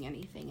 doing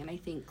anything. And I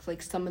think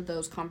like some of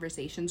those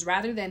conversations,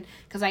 rather than,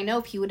 because I know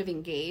if he would have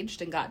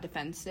engaged and got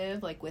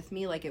defensive like with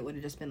me, like it would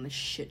have just been the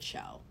shit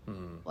show.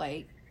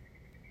 Like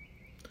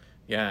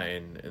yeah,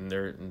 and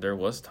there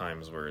was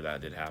times where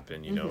that did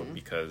happen, you know,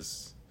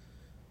 because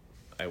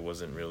I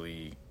wasn't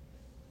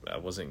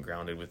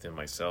grounded within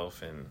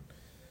myself, and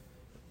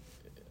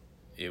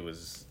it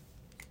was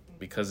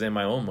because then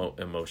my own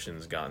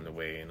emotions got in the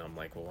way, and I'm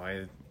like, well,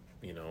 why,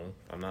 you know,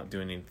 I'm not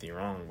doing anything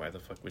wrong. Why the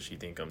fuck would she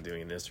think I'm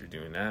doing this or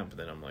doing that? But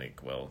then I'm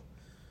like, well,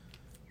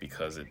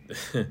 because it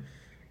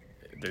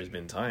there's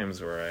been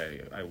times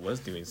where I was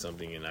doing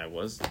something and I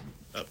was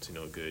up to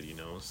no good, you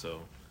know,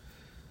 so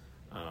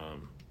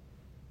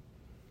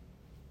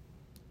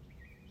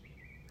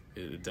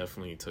it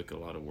definitely took a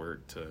lot of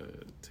work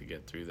to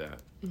get through that.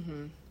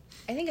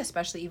 I think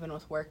especially even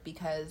with work,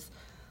 because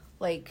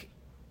like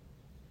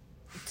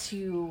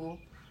to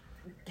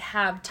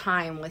have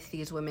time with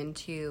these women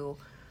too,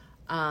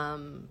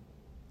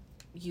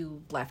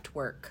 you left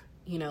work,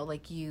 you know,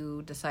 like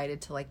you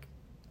decided to like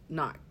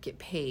not get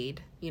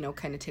paid, you know,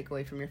 kind of take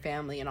away from your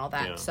family and all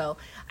that. Yeah. So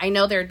I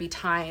know there'd be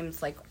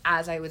times like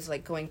as I was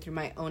like going through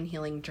my own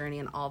healing journey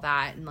and all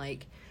that, and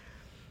like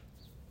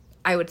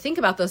I would think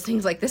about those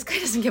things like, this guy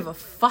doesn't give a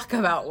fuck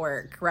about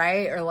work,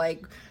 right? Or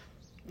like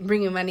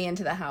bringing money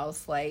into the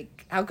house.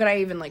 Like how could I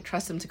even like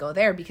trust him to go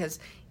there? Because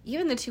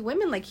even the two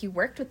women, like he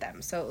worked with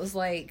them. So it was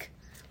like,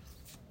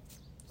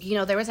 you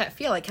know, there was that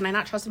feel like, can I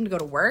not trust him to go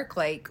to work?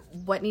 Like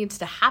what needs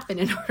to happen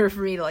in order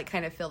for me to like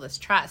kind of feel this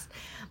trust?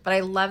 But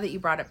I love that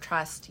you brought up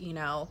trust, you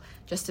know,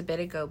 just a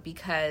bit ago,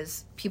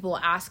 because people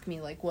ask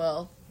me like,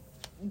 well,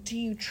 do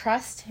you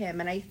trust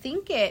him? And I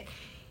think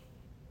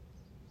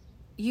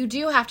you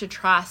do have to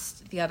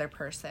trust the other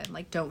person.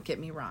 Like, don't get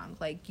me wrong.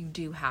 Like you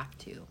do have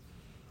to.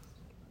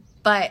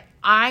 But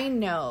I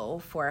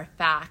know for a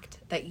fact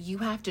that you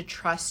have to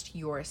trust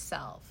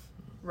yourself,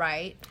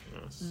 right?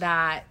 Yes.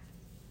 That,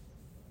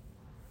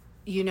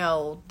 you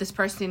know, this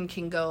person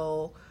can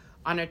go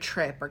on a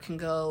trip or can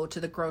go to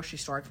the grocery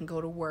store, can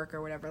go to work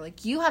or whatever.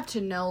 Like, you have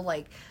to know,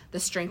 like, the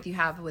strength you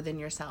have within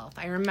yourself.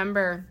 I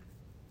remember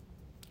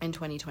in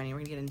 2020, we're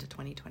going to get into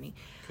 2020, okay,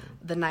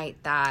 the night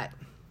that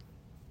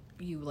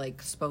you,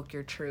 like, spoke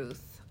your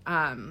truth.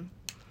 To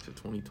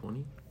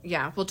 2020?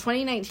 Yeah. Well,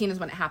 2019 is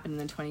when it happened, and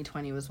then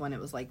 2020 was when it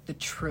was, like, the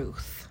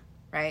truth,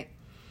 right?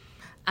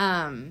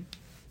 And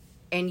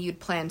you'd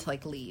plan to,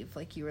 like, leave.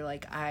 Like, you were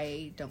like,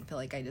 I don't feel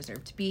like I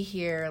deserve to be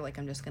here. Like,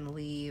 I'm just going to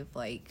leave,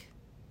 like,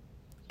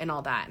 and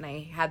all that. And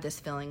I had this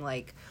feeling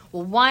like,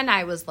 well, one,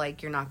 I was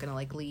like, you're not going to,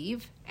 like,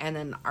 leave. And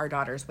then our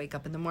daughters wake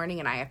up in the morning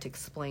and I have to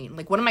explain.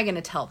 Like, what am I going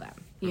to tell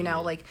them? You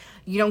know, like,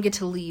 you don't get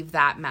to leave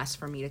that mess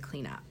for me to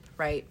clean up,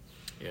 right?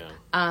 Yeah.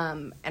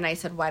 And I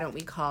said, why don't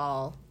we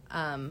call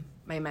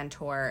my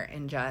mentor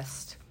and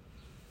just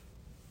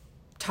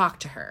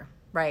talk to her,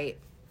 right?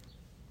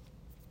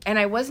 And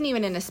I wasn't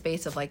even in a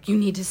space of, like, you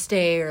need to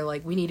stay or,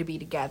 like, we need to be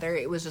together.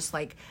 It was just,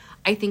 like,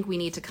 I think we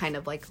need to kind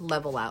of, like,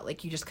 level out.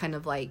 Like, you just kind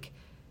of, like,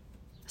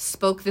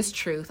 spoke this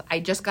truth. I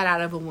just got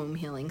out of a womb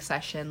healing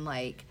session.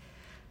 Like,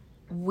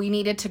 we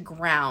needed to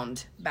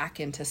ground back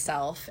into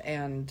self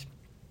and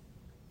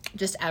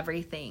just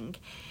everything.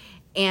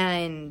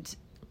 And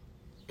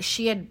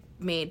she had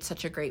made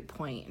such a great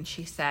point, and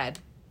she said,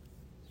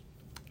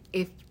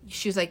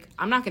 she was like,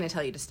 I'm not going to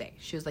tell you to stay.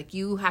 She was like,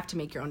 you have to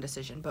make your own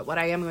decision. But what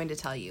I am going to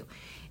tell you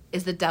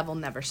is the devil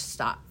never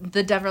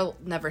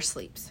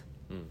sleeps.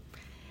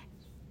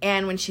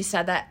 And when she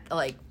said that,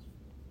 like,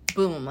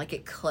 boom, like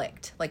it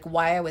clicked, like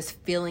why I was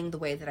feeling the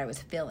way that I was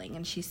feeling.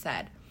 And she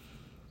said,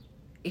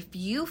 if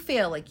you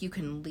feel like you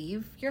can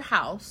leave your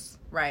house,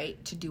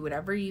 right, to do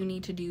whatever you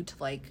need to do to,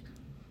 like,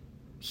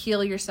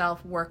 heal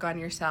yourself, work on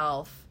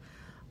yourself,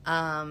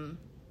 and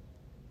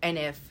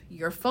if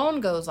your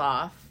phone goes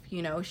off,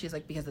 you know, she's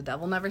like, because the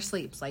devil never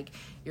sleeps, like,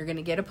 you're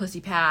gonna get a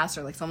pussy pass,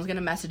 or like someone's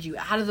gonna message you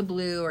out of the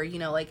blue, or, you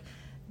know, like,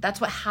 that's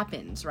what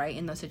happens, right,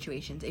 in those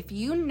situations. If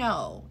you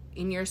know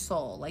in your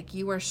soul, like,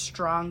 you are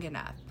strong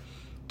enough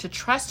to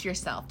trust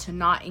yourself to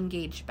not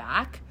engage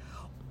back,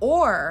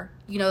 or,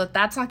 you know,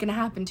 that's not going to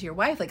happen to your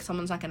wife. Like,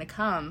 someone's not going to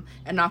come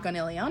and knock on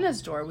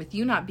Ileana's door with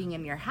you not being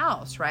in your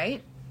house,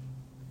 right?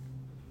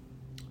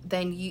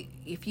 Then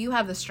if you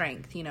have the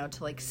strength, you know,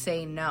 to, like,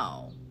 say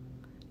no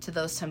to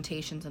those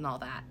temptations and all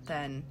that,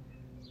 then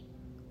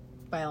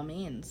by all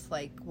means,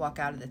 like, walk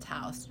out of this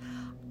house.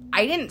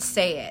 I didn't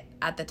say it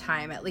at the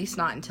time, at least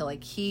not until,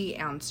 like, he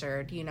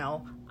answered, you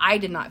know. I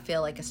did not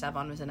feel like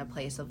Estevan was in a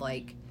place of,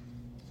 like,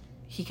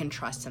 he can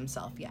trust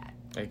himself yet.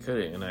 I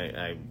couldn't,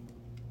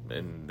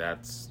 and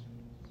that's,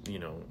 you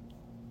know,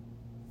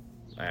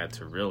 I had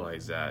to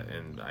realize that,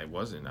 and I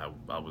wasn't.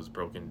 I was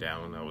broken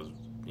down. I was,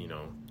 you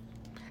know,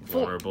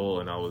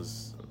 vulnerable, and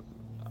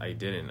I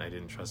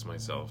didn't trust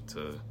myself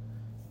to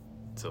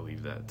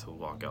leave that, to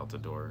walk out the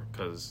door,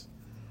 because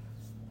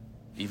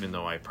even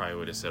though I probably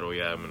would have said, oh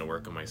yeah, I'm going to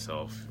work on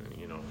myself,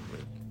 you know.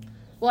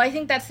 Well, I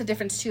think that's the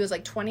difference too, is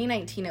like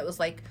 2019, it was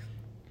like,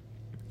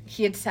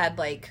 he had said,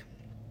 like,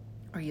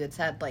 or you had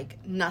said, like,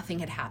 nothing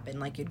had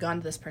happened. Like, you'd gone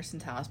to this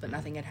person's house, but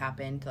nothing had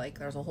happened. Like,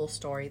 there was a whole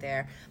story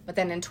there. But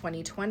then in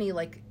 2020,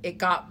 like, it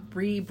got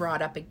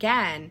brought up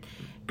again.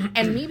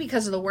 And me,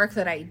 because of the work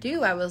that I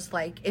do, I was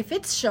like, if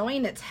it's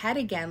showing its head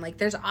again, like,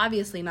 there's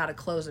obviously not a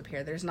close-up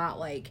here. There's not,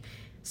 like,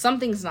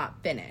 something's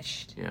not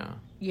finished. Yeah.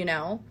 You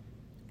know?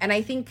 And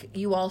I think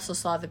you also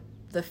saw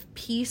the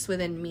piece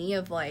within me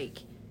of, like,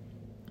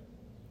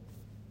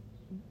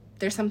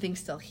 there's something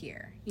still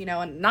here. You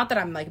know, and not that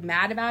I'm, like,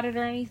 mad about it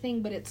or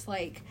anything, but it's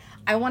like,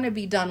 I want to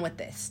be done with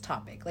this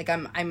topic. Like,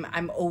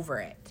 I'm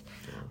over it.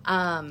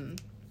 Yeah.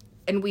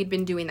 And we'd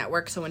been doing that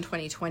work, so in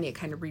 2020 it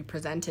kind of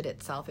represented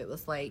itself. It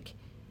was like,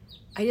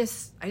 I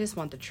just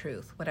want the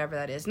truth, whatever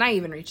that is. And I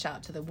even reached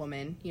out to the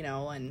woman, you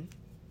know, and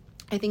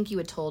I think you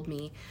had told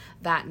me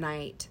that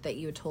night that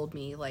you had told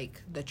me,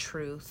 like, the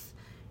truth,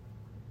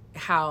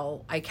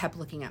 how I kept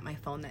looking at my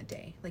phone that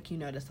day. Like, you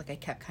noticed, like, I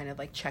kept kind of,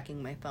 like,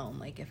 checking my phone,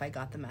 like, if I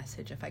got the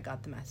message,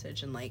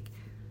 and, like,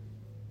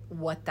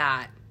 what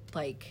that,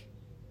 like,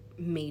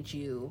 made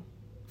you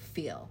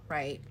feel,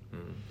 right?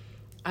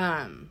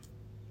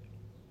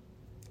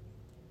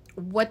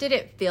 What did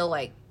it feel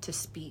like to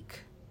speak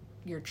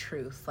your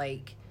truth?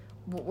 Like,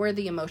 what were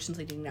the emotions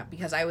leading up?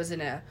 Because I was in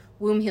a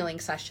womb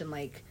healing session,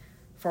 like,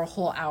 for a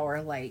whole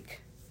hour,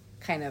 like,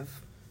 kind of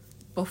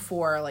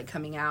before, like,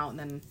 coming out, and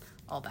then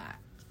all that.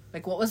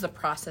 Like, what was the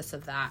process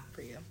of that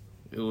for you?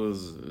 It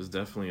was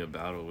definitely a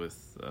battle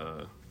with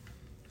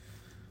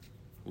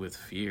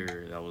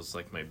fear. That was,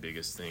 like, my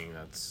biggest thing.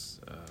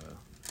 That's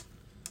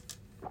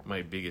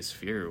my biggest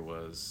fear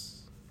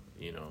was,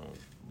 you know,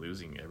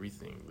 losing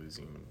everything,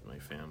 losing my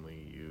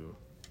family, you.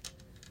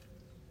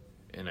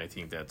 And I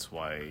think that's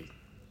why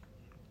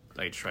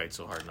I tried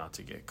so hard not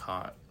to get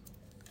caught.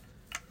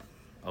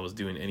 I was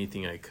doing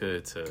anything I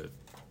could to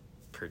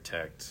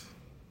protect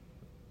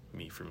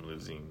me from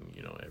losing,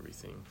 you know,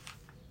 everything.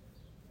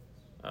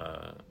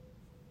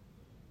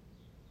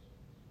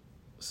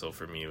 So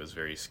for me, it was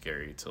very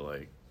scary to,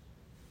 like,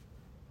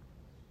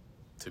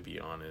 to be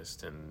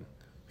honest, and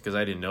because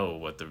I didn't know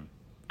what the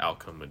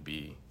outcome would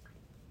be,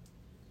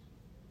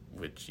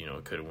 which, you know,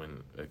 it could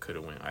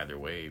have went either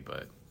way,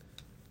 but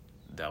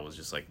that was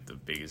just, like, the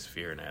biggest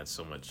fear, and I had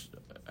so much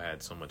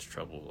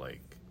trouble,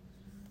 like,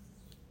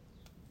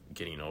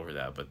 getting over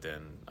that. But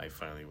then I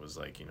finally was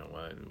like, you know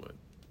what,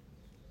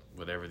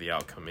 whatever the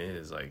outcome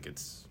is, like,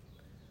 it's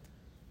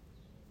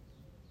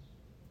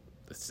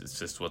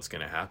just what's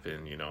gonna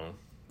happen, you know.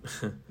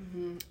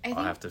 Mm-hmm.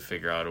 I'll have to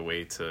figure out a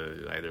way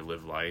to either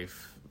live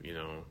life, you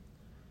know,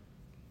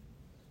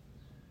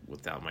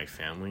 without my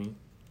family,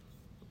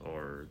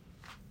 or,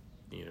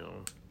 you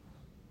know,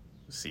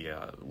 see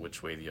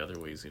which way the other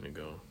way is gonna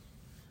go.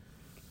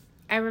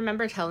 I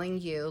remember telling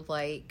you,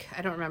 like,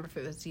 I don't remember if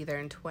it was either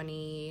in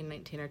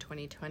 2019 or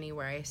 2020,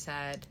 where I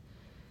said,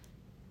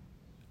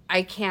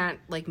 I can't,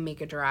 like,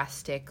 make a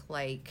drastic,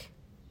 like,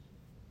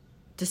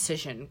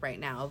 decision right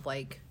now of,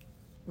 like,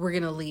 we're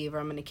gonna leave or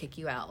I'm gonna kick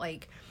you out.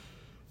 Like,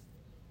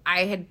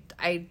 I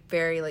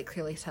very, like,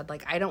 clearly said,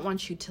 like, I don't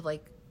want you to,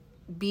 like,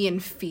 be in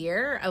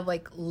fear of,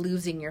 like,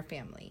 losing your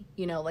family.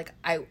 You know, like,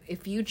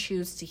 if you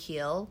choose to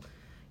heal,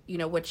 you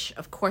know, which,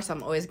 of course,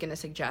 I'm always going to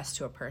suggest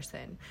to a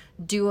person,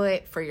 do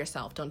it for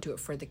yourself. Don't do it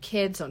for the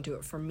kids. Don't do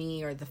it for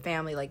me or the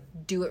family. Like,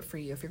 do it for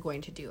you if you're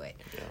going to do it.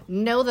 Yeah.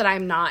 Know that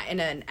I'm not in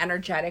an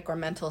energetic or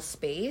mental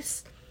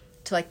space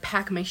to, like,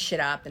 pack my shit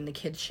up and the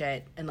kids'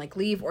 shit and, like,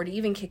 leave or to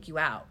even kick you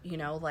out, you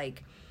know?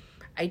 Like,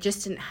 I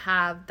just didn't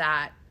have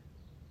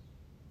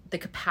the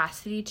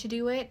capacity to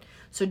do it.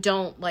 So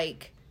don't,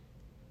 like,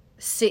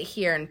 sit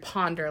here and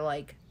ponder,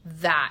 like,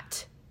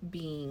 that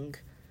being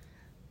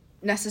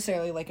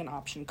necessarily, like, an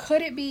option.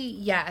 Could it be?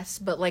 Yes.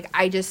 But, like,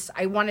 I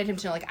wanted him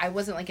to know, like, I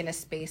wasn't, like, in a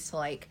space to,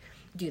 like,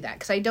 do that.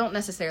 Because I don't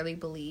necessarily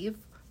believe,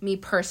 me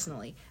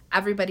personally,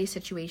 everybody's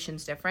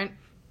situation's different,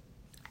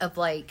 of,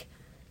 like,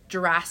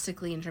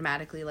 drastically and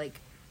dramatically, like,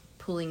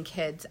 pulling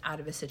kids out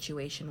of a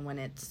situation when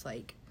it's,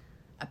 like,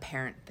 a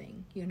parent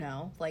thing, you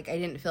know? Like, I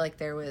didn't feel like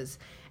there was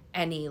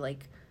any,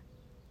 like,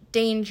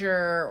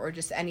 danger or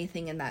just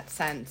anything in that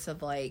sense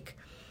of, like,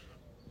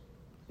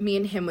 me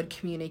and him would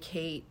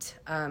communicate,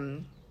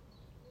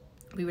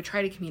 we would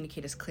try to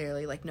communicate as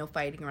clearly, like, no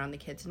fighting around the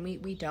kids, and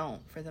we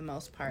don't, for the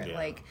most part. Yeah.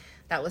 Like,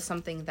 that was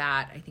something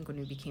that I think when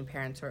we became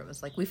parents, where it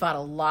was, like, we fought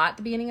a lot at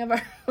the beginning of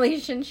our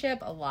relationship,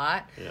 a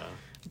lot. Yeah.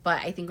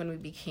 But I think when we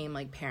became,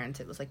 like, parents,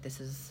 it was, like, this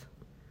is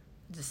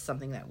just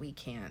something that we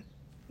can't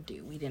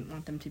do. We didn't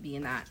want them to be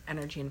in that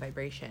energy and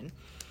vibration.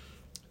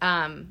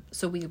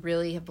 So we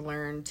really have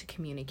learned to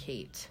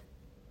communicate.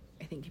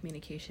 I think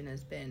communication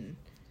has been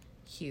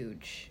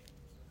huge,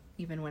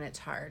 even when it's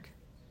hard.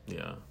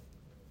 Yeah.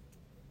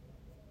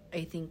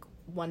 I think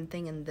one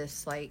thing in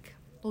this, like,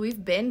 well, we've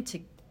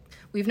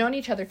known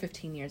each other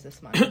 15 years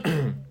this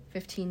month.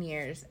 15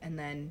 years, and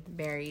then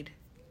married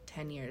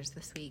 10 years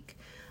this week.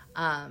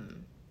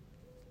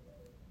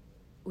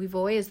 We've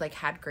always, like,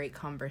 had great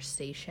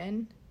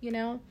conversation, you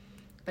know?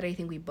 But I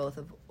think we both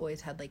have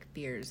always had, like,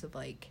 fears of,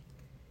 like,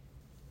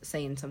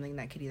 saying something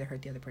that could either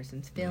hurt the other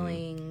person's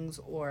feelings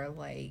or,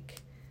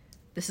 like,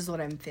 this is what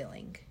I'm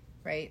feeling,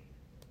 right?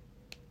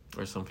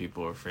 Or some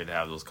people are afraid to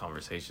have those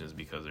conversations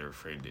because they're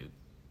afraid to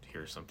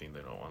hear something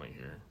they don't want to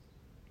hear.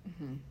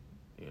 Mm-hmm.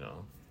 You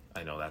know?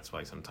 I know that's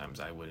why sometimes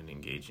I wouldn't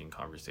engage in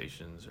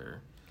conversations,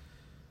 or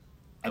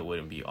I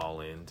wouldn't be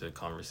all into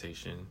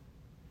conversation.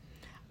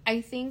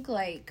 I think,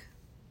 like,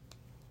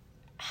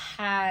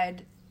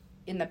 had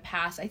in the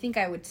past, I think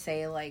I would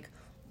say, like,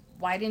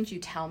 why didn't you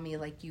tell me,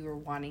 like, you were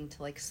wanting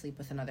to, like, sleep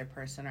with another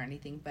person or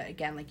anything? But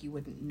again, like, you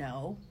wouldn't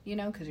know, you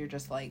know, because you're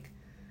just, like,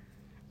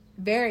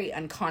 very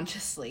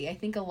unconsciously. I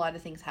think a lot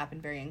of things happen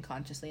very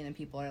unconsciously, and then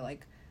people are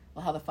like,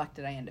 well, how the fuck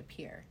did I end up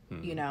here?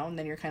 You know? And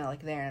then you're kind of,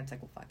 like, there, and it's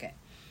like, well, fuck it.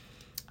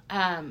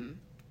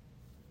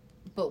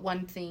 But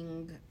one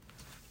thing,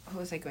 what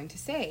was I going to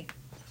say?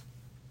 Oh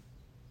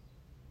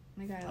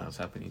my God. That was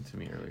happening to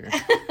me earlier.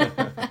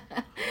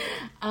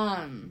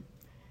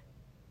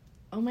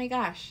 Oh my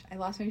gosh, I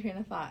lost my train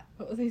of thought.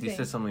 What was I saying? You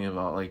said something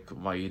about, like,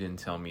 why you didn't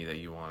tell me that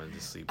you wanted to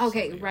sleep.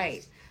 Okay, right.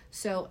 Else.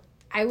 So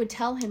I would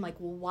tell him, like,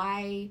 well,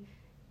 why,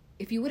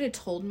 if you would have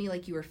told me,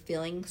 like, you were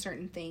feeling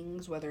certain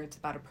things, whether it's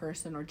about a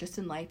person or just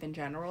in life in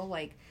general,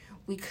 like,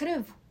 we could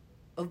have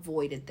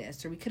avoided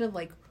this, or we could have,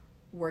 like,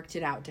 worked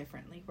it out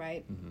differently,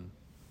 right? Mm-hmm.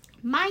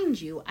 Mind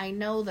you, I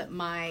know that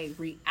my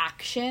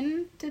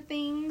reaction to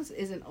things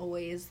isn't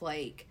always,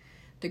 like,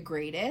 the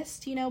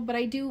greatest, you know, but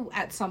I do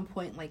at some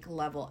point, like,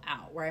 level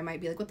out, where I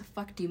might be like, what the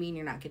fuck do you mean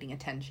you're not getting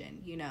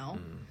attention, you know?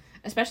 Mm.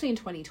 Especially in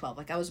 2012,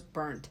 like, I was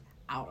burnt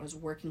out. I was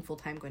working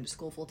full-time, going to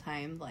school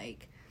full-time,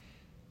 like,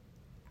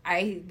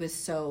 I was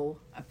so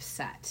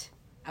upset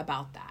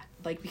about that,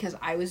 like, because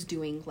I was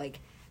doing, like,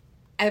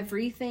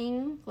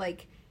 everything,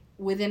 like,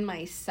 within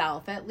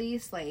myself, at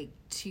least, like,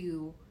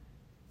 to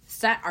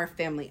set our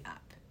family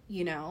up,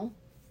 you know?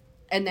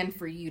 And then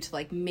for you to,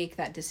 like, make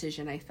that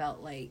decision, I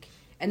felt like,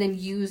 and then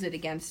use it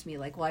against me,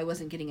 like, well, I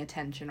wasn't getting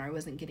attention, or I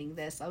wasn't getting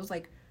this. I was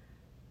like,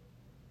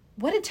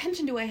 what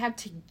attention do I have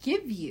to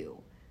give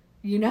you?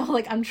 You know,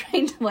 like, I'm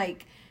trying to,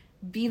 like,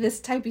 be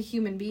this type of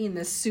human being,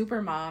 this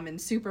super mom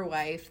and super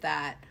wife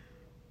that,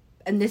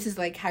 and this is,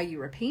 like, how you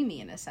repay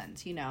me, in a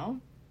sense, you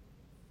know?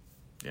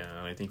 Yeah,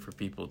 and I think for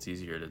people, it's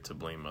easier to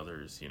blame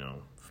others, you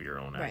know, for your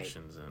own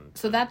actions. And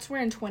so that's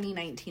where in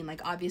 2019,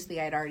 like,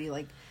 obviously I'd already,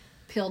 like,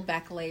 peeled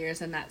back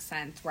layers in that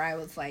sense, where I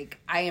was like,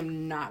 I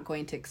am not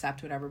going to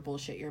accept whatever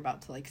bullshit you're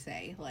about to, like,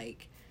 say,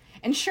 like,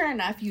 and sure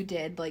enough, you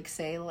did, like,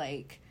 say,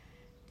 like,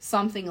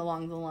 something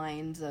along the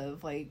lines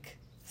of, like,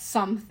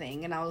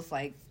 something, and I was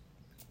like,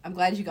 I'm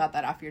glad you got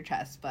that off your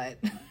chest, but,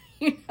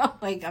 you know,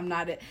 like, I'm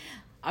not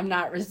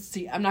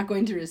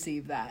going to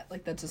receive that,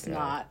 like, that's just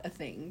not a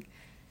thing.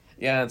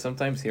 Yeah, and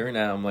sometimes hearing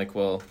that, I'm like,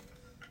 well,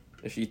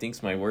 if she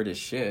thinks my word is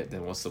shit,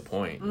 then what's the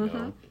point, you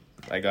know?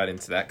 I got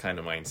into that kind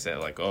of mindset,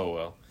 like, oh,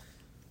 well,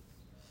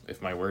 if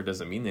my word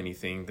doesn't mean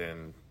anything,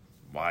 then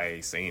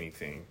why say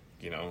anything,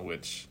 you know,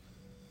 which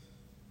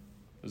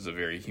is a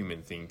very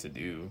human thing to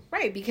do.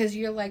 Right, because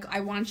you're like,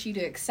 I want you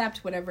to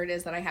accept whatever it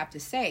is that I have to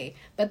say,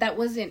 but that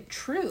wasn't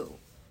true.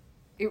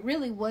 It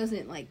really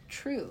wasn't, like,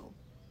 true.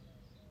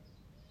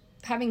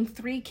 having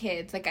 3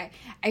 kids, like,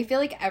 I feel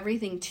like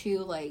everything, too,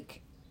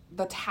 like,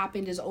 that's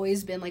happened has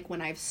always been, like,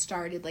 when I've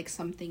started, like,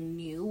 something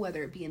new,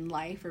 whether it be in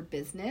life or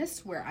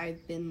business, where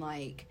I've been,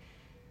 like,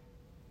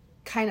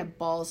 kind of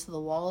balls to the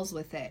walls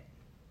with it,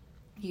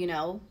 you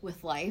know,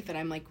 with life, and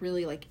I'm, like,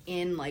 really, like,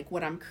 in, like,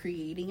 what I'm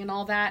creating and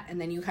all that, and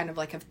then you kind of,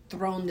 like, have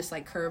thrown this,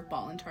 like,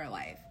 curveball into our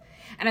life.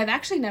 And I've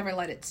actually never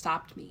let it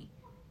stop me.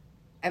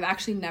 I've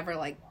actually never,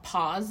 like,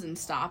 paused and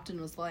stopped and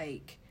was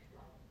like,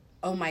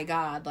 oh my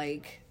God,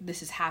 like,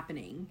 this is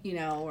happening, you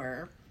know,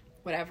 or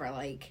whatever.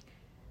 Like,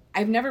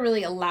 I've never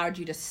really allowed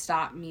you to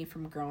stop me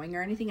from growing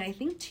or anything. And I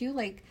think, too,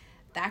 like,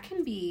 that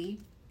can be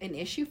an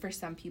issue for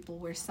some people,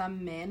 where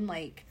some men,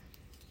 like,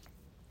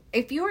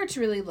 if you were to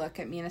really look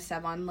at me and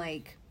Estevan,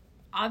 like,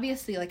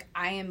 obviously, like,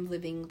 I am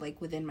living, like,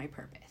 within my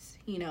purpose,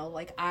 you know,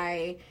 like,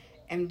 I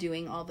am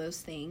doing all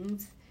those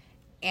things.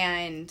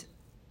 And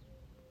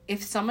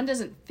if someone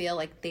doesn't feel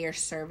like they are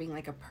serving,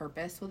 like, a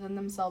purpose within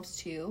themselves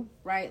too,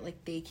 right?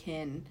 Like, they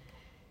can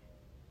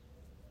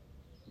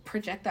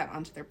project that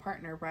onto their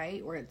partner,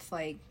 right? Where it's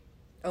like,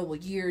 oh, well,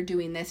 you're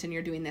doing this and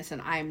you're doing this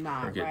and I'm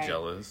not, or get right?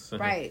 jealous.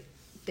 Right.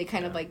 They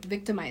kind of, like,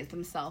 victimize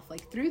themselves,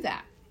 like, through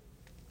that.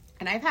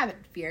 And I've had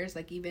fears,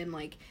 like, even,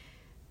 like,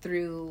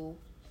 through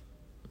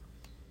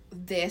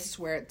this,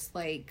 where it's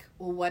like,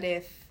 well, what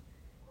if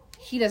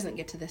he doesn't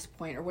get to this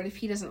point? Or what if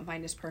he doesn't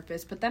find his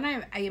purpose? But then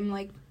I am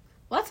like,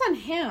 well, that's on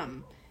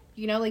him,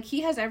 you know, like,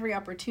 he has every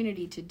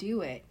opportunity to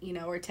do it, you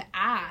know, or to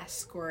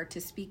ask or to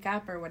speak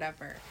up or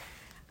whatever.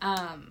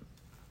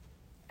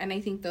 And I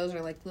think those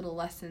are, like, little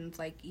lessons,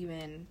 like,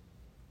 even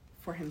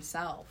for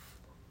himself.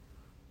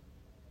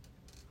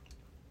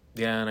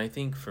 Yeah, and I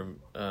think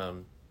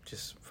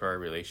just for our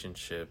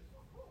relationship,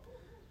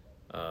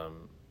 I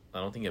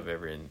don't think I've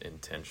ever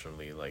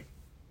intentionally, like,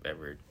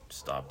 ever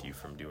stopped you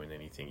from doing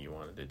anything you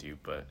wanted to do,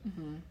 but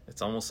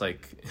it's almost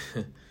like...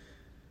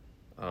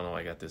 I don't know,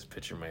 I got this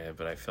picture in my head,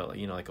 but I felt,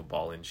 you know, like a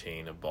ball and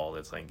chain, a ball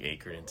that's, like,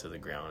 anchored into the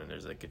ground, and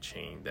there's, like, a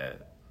chain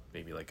that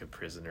maybe, like, a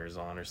prisoner's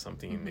on or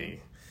something, and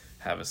they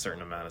have a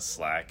certain amount of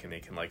slack, and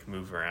they can, like,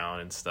 move around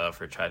and stuff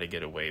or try to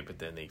get away, but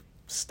then they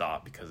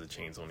stop because the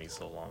chain's only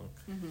so long.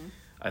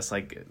 I was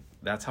like,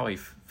 that's how I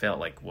felt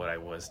like what I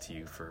was to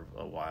you for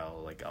a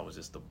while. Like, I was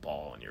just the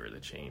ball and you were the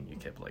chain. You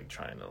kept, like,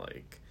 trying to,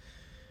 like,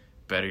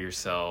 better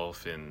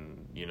yourself,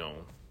 and, you know,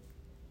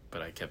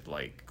 but I kept,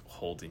 like,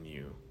 holding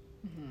you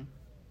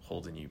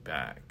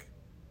back.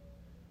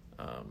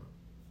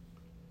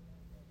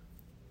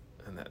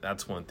 And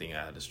that's one thing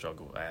I had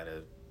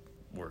to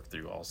work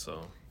through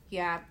also.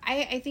 Yeah,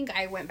 I think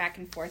I went back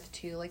and forth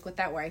too, like, with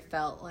that, where I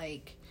felt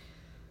like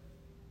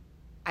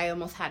I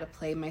almost had to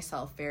play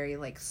myself very,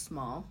 like,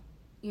 small,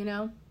 you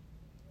know,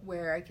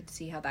 where I could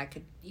see how that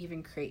could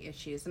even create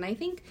issues. And I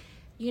think,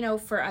 you know,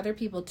 for other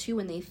people too,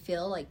 when they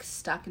feel, like,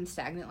 stuck and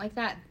stagnant like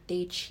that,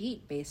 they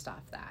cheat based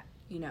off that,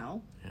 you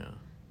know?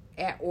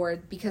 Yeah. Or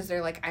because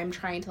they're like, I'm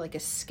trying to, like,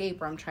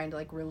 escape, or I'm trying to,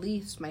 like,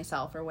 release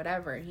myself or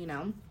whatever, you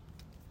know?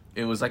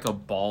 It was like a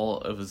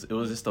ball. It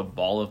was just a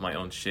ball of my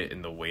own shit,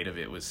 and the weight of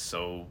it was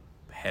so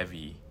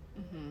heavy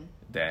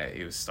that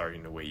it was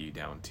starting to weigh you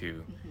down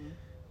too.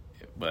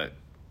 But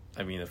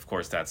I mean, of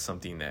course, that's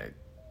something that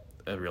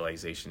a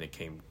realization that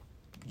came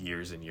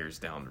years and years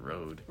down the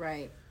road.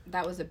 Right.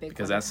 That was a big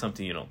because one. that's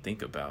something you don't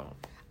think about.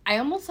 I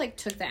almost, like,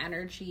 took the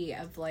energy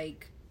of,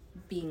 like,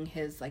 being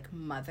his, like,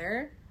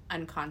 mother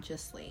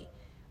unconsciously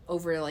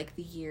over, like,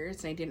 the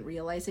years, and I didn't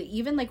realize it.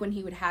 Even, like, when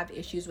he would have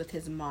issues with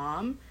his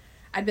mom,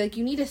 I'd be like,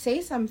 you need to say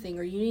something,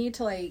 or you need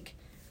to, like,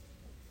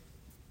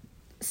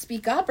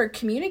 speak up or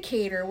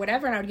communicate or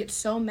whatever, and I would get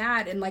so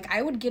mad, and, like,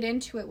 I would get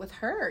into it with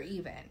her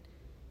even,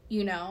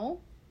 you know?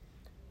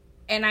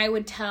 And I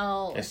would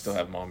tell... I still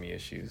have mommy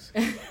issues.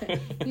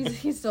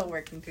 he's still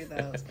working through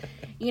those,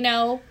 you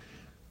know?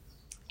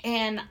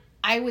 And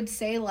I would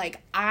say,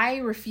 like, I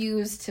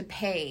refuse to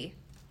pay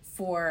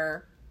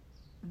for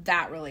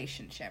that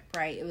relationship,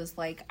 right? It was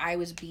like I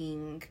was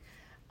being,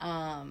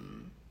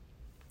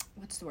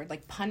 what's the word?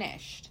 Like,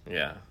 punished.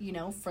 Yeah. You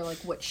know, for, like,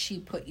 what she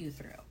put you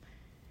through.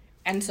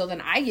 And so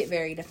then I get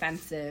very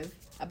defensive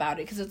about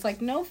it, because it's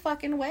like, no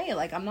fucking way.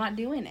 Like, I'm not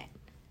doing it,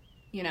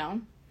 you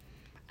know?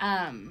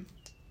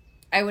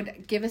 I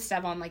would give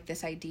Estevan, like,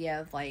 this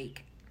idea of,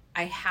 like,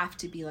 I have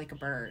to be like a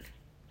bird,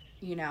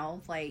 you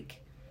know?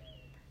 Like,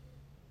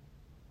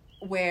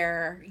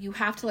 where you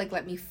have to, like,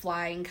 let me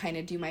fly and kind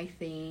of do my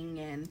thing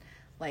and,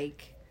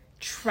 like,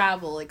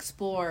 travel,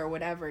 explore,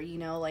 whatever, you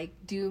know? Like,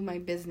 do my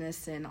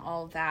business and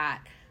all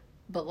that.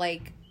 But,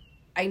 like,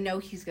 I know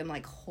he's gonna,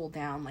 like, hold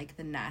down, like,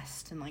 the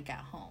nest and, like, at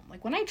home.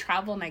 Like, when I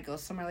travel and I go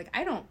somewhere, like,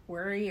 I don't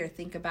worry or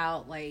think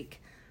about,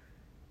 like,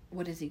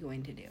 what is he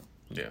going to do?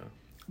 Yeah.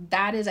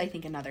 That is, I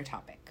think, another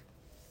topic.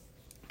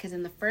 Because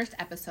in the first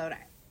episode,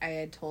 I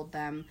had told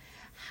them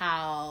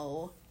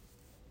how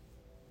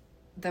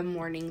the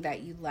morning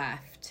that you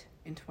left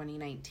in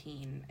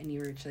 2019 and you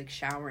were just, like,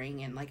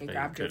 showering and, like, I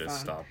grabbed your phone. You could have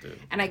stopped it.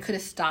 And I could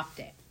have stopped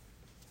it.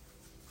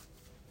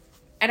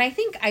 And I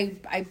think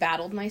I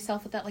battled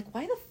myself with that. Like,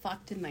 why the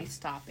fuck didn't I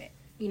stop it?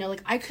 You know,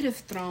 like, I could have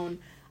thrown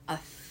a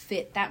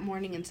fit that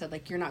morning and said,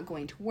 like, you're not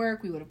going to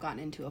work, we would have gotten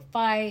into a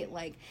fight,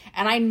 like,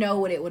 and I know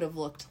what it would have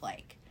looked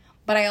like.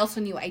 But I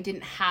also knew I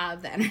didn't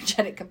have the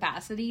energetic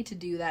capacity to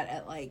do that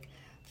at, like,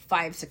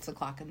 5, 6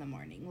 o'clock in the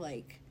morning,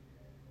 like.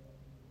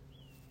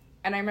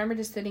 And I remember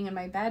just sitting in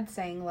my bed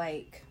saying,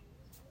 like,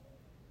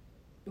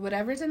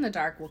 whatever's in the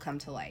dark will come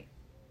to light.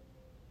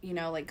 You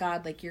know, like,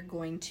 God, like, you're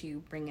going to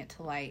bring it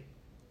to light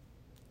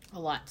a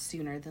lot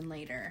sooner than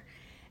later.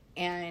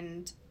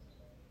 And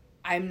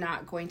I'm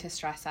not going to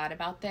stress out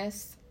about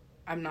this.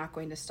 I'm not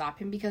going to stop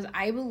him, because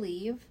I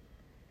believe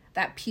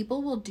that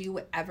people will do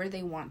whatever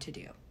they want to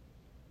do,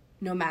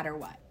 no matter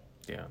what.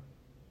 Yeah.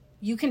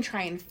 You can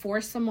try and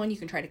force someone. You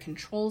can try to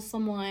control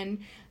someone.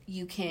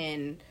 You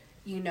can,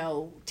 you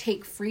know,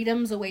 take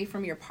freedoms away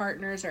from your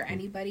partners or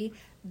anybody.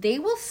 They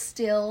will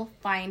still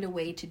find a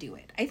way to do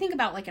it. I think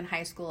about, like, in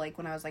high school, like,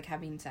 when I was, like,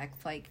 having sex,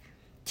 like,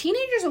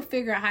 teenagers will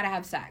figure out how to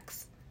have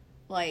sex.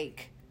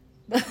 Like,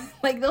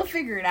 like, they'll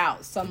figure it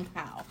out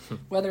somehow.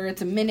 Whether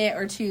it's a minute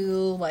or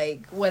two,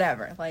 like,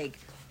 whatever. Like,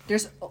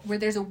 where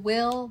there's a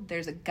will,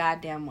 there's a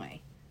goddamn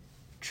way.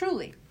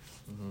 Truly.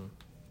 Mm-hmm.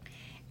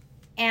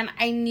 And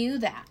I knew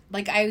that.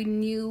 Like, I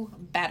knew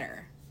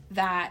better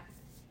that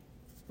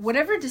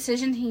whatever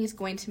decision he's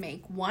going to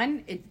make,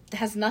 one, it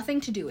has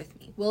nothing to do with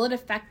me. Will it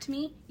affect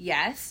me?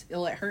 Yes.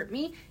 Will it hurt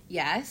me?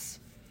 Yes.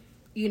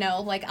 You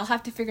know, like, I'll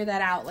have to figure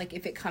that out, like,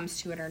 if it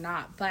comes to it or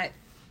not. But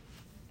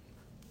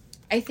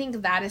I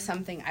think that is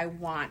something I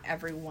want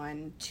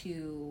everyone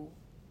to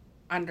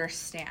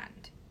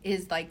understand,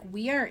 is, like,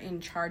 we are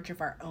in charge of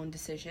our own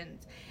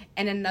decisions.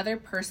 And another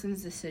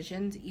person's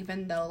decisions,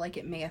 even though, like,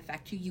 it may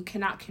affect you, you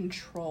cannot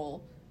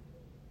control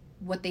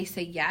what they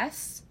say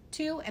yes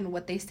to and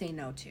what they say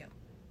no to.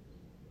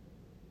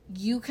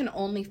 You can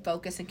only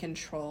focus and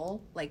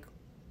control, like,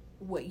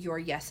 what your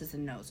yeses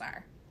and nos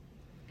are.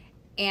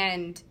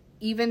 And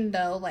even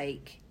though,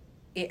 like,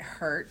 it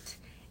hurt,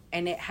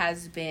 and it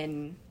has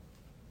been,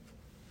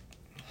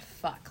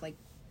 like,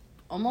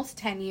 almost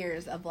 10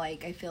 years of,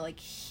 like, I feel like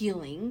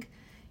healing,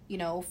 you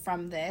know,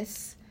 from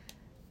these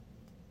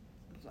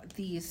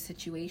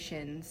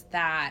situations,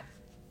 that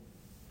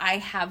I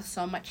have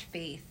so much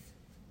faith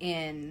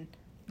in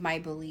my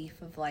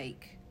belief of,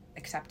 like,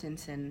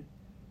 acceptance, and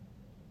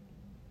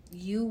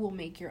you will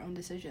make your own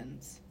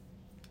decisions.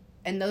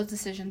 And those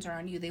decisions are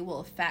on you. They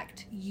will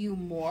affect you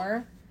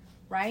more,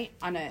 right,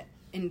 on an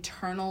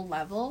internal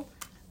level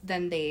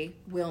than they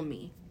will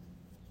me.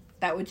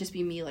 That would just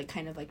be me, like,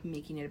 kind of, like,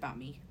 making it about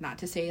me. Not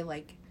to say,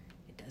 like,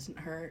 it doesn't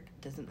hurt,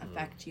 it doesn't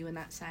affect you in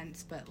that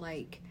sense, but,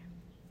 like,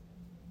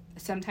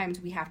 sometimes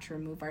we have to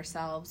remove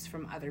ourselves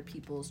from other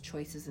people's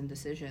choices and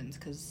decisions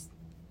because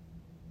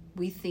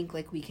we think,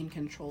 like, we can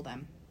control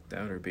them.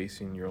 That, or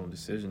basing your own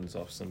decisions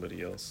off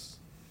somebody else.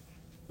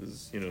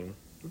 Is, you know,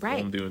 right.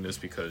 I'm doing this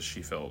because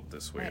she felt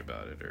this way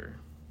about it, or.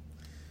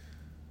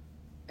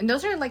 And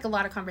those are, like, a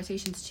lot of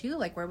conversations too,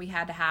 like, where we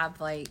had to have,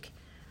 like,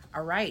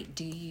 all right,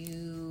 do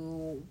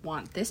you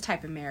want this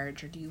type of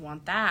marriage or do you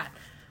want that?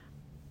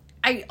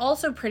 I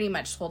also pretty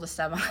much told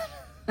Estevan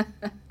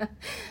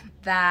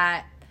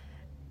that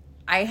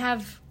I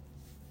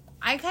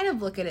kind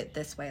of look at it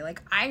this way.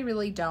 Like, I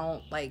really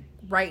don't, like,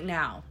 right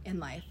now in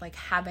life, like,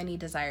 have any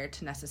desire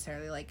to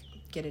necessarily, like,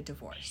 get a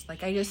divorce.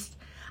 Like, I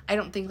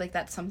don't think, like,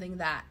 that's something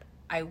that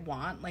I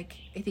want. Like,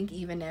 I think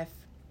even if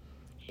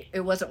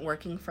it wasn't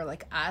working for,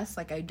 like, us,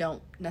 like, I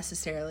don't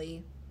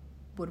necessarily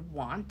would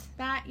want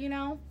that, you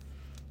know?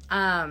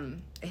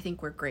 I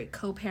think we're great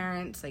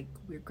co-parents. Like,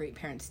 we're great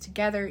parents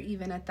together,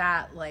 even at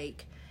that.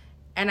 Like,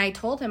 and I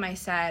told him, I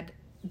said,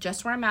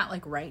 just where I'm at,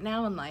 like, right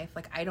now in life,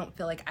 like, I don't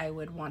feel like I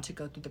would want to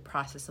go through the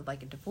process of,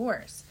 like, a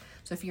divorce.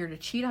 So if you were to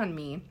cheat on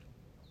me,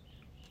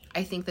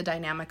 I think the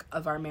dynamic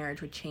of our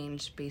marriage would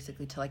change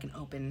basically to, like, an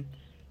open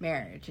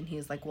marriage. And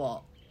he's like,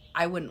 well,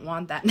 I wouldn't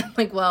want that. And I'm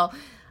like, well,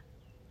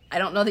 I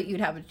don't know that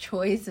you'd have a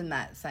choice in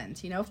that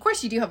sense. You know, of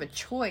course you do have a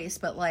choice,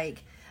 but,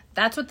 like,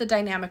 that's what the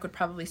dynamic would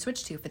probably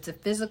switch to. If it's a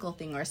physical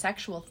thing or a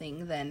sexual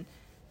thing, then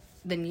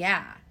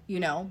yeah, you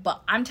know.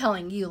 But I'm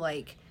telling you,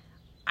 like,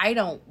 I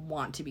don't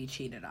want to be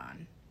cheated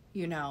on,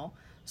 you know.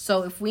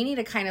 So if we need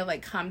to kind of,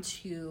 like, come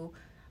to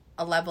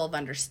a level of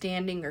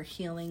understanding or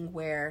healing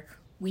where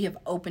we have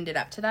opened it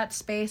up to that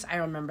space. I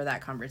remember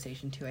that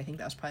conversation too. I think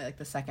that was probably, like,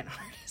 the second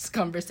hardest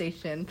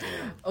conversation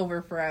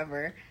over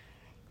forever.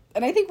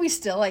 And I think we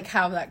still, like,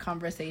 have that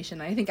conversation.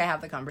 I think I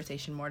have the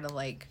conversation more to,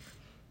 like,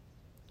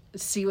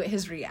 see what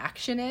his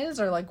reaction is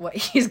or, like, what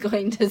he's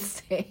going to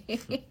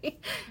say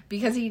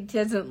because he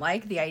doesn't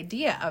like the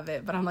idea of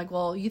it. But I'm like,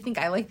 well, you think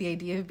I like the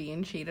idea of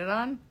being cheated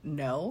on?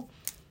 No.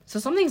 So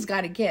something's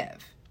got to give.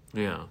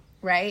 Yeah.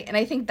 Right? And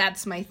I think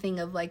that's my thing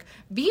of, like,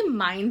 be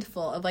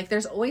mindful of, like,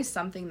 there's always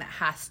something that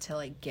has to,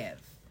 like, give.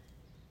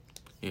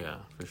 Yeah,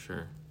 for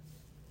sure.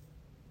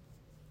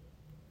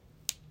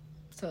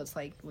 So it's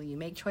like, will you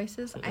make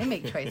choices? I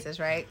make choices,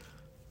 right?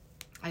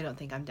 I don't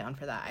think I'm down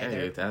for that either. Yeah,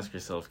 you have to ask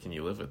yourself, can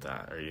you live with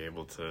that? Are you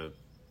able to,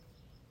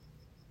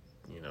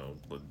 you know,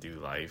 do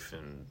life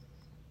and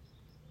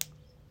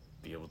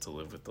be able to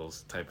live with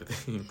those type of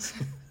things?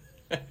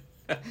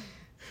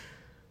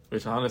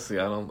 Which honestly,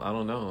 I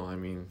don't know. I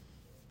mean,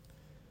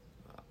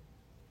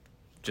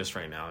 just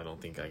right now, I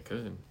don't think I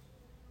could.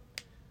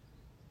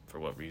 For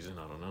what reason?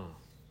 I don't know.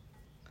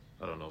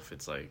 I don't know if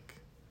it's like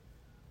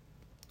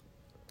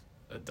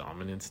a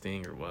dominance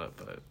thing or what,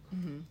 but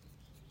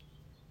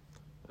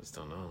I just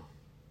don't know.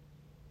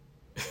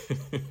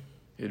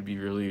 It'd be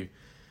really,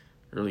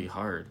 really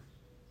hard.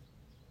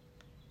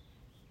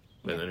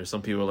 But then there's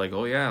some people like,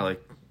 oh yeah,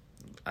 like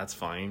that's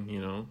fine, you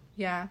know.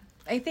 Yeah,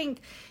 I think,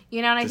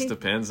 you know, and I think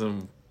depends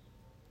on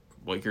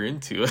what you're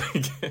into, I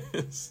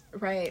guess.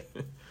 Right.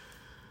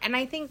 And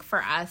I think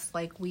for us,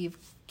 like, we've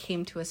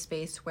came to a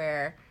space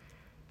where,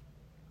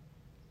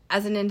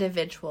 as an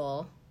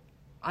individual,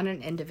 on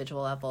an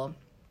individual level,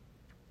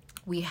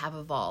 we have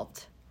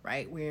evolved,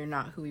 right? We're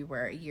not who we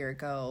were a year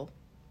ago,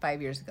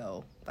 5 years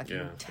ago,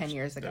 10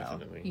 years ago,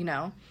 definitely. You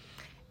know?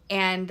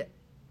 And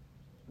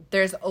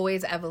there's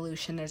always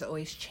evolution, there's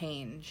always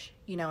change,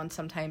 you know, and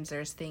sometimes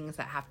there's things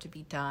that have to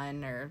be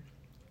done or,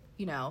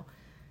 you know,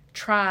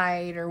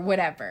 tried or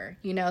whatever,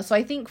 you know? So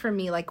I think for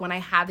me, like, when I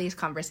have these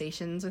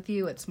conversations with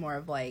you, it's more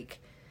of like,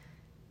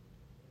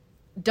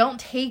 don't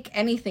take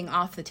anything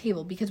off the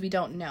table because we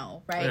don't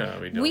know, right? Yeah,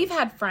 we don't. We've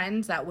had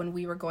friends that when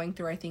we were going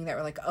through our thing that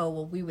were like, oh,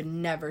 well, we would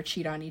never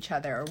cheat on each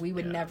other or we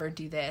would never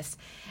do this.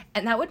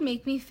 And that would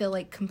make me feel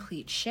like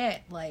complete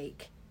shit.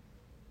 Like,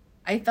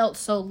 I felt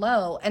so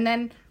low. And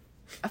then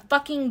a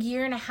fucking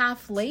year and a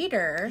half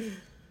later,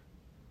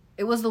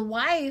 it was the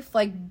wife,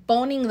 like,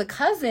 boning the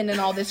cousin and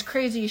all this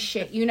crazy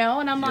shit, you know?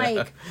 And I'm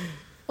like,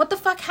 what the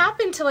fuck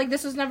happened to, like,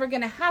 this was never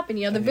going to happen?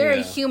 You know, the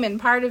very human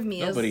part of me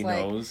nobody is like...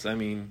 Nobody knows. I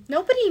mean...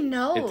 Nobody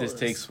knows. It just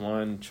takes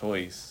one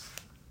choice.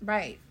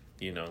 Right.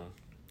 You know?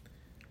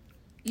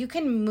 You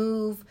can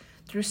move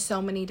through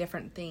so many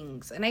different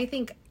things. And I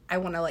think I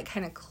want to, like,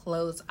 kind of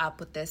close up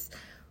with this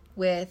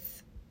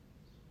with...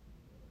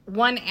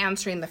 One,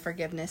 answering the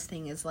forgiveness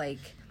thing is, like,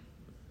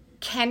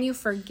 can you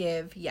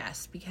forgive?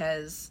 Yes,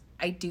 because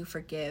I do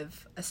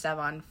forgive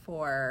Estevan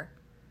for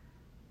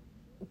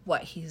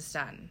what he's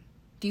done.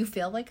 Do you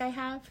feel like I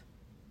have?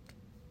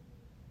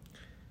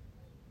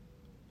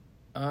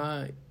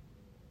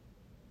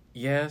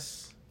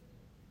 Yes.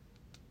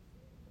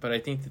 But I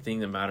think the thing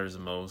that matters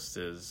most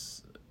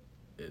is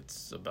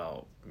it's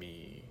about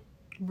me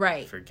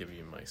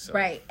forgiving myself.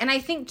 Right. And I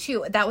think,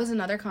 too, that was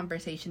another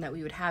conversation that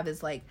we would have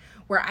is, like,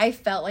 where I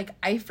felt like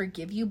I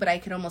forgive you, but I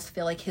could almost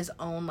feel like his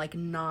own, like,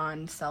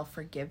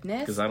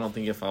 non-self-forgiveness. Because I don't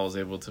think if I was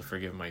able to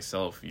forgive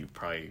myself, you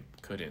probably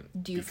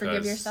couldn't. Do you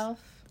forgive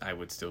yourself? I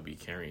would still be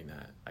carrying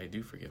that. I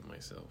do forgive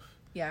myself.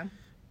 Yeah.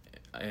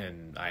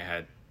 And I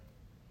had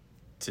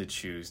to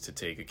choose to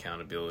take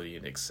accountability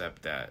and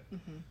accept that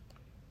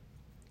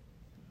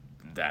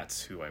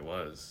that's who I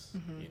was.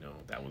 You know,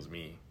 that was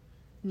me.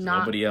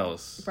 Nobody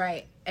else.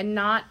 Right. And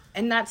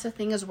that's the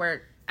thing is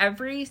where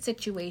every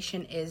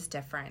situation is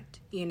different.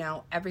 You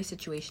know, every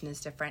situation is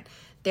different.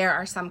 There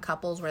are some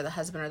couples where the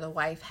husband or the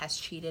wife has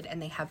cheated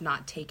and they have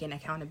not taken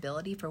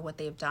accountability for what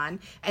they've done.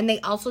 And they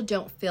also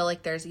don't feel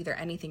like there's either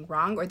anything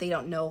wrong or they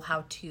don't know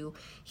how to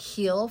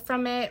heal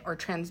from it or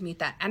transmute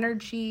that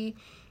energy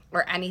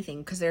or anything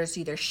because there's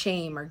either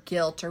shame or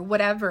guilt or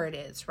whatever it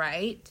is,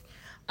 right?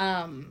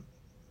 And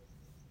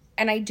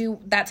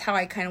that's how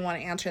I kind of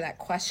want to answer that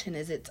question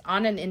is it's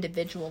on an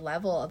individual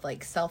level of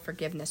like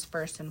self-forgiveness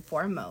first and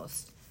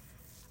foremost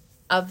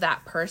of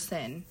that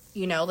person,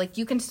 you know, like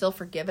you can still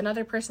forgive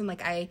another person.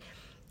 Like I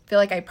feel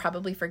like I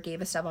probably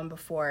forgave Esteban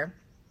before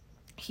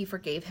he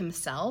forgave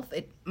himself.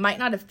 It might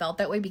not have felt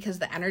that way because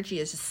the energy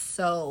is just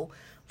so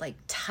like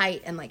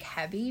tight and like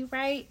heavy,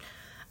 right?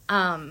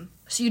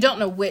 So you don't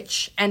know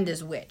which end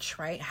is which,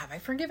 right? Have I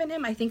forgiven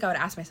him? I think I would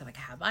ask myself, like,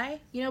 have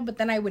I? You know, but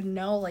then I would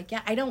know, like,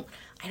 yeah, I don't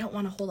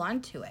want to hold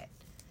on to it.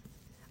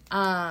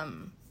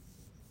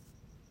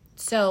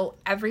 So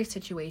every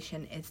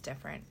situation is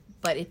different,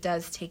 but it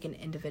does take an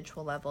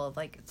individual level of,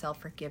 like,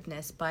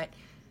 self-forgiveness, but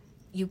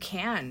you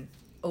can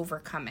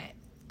overcome it.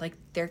 Like,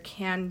 there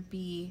can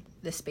be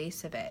the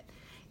space of it.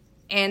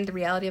 And the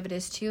reality of it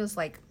is, too, is,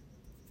 like,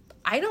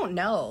 I don't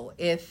know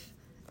if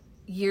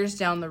years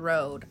down the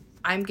road,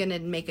 I'm going to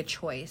make a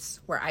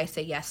choice where I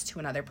say yes to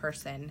another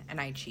person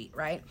and I cheat,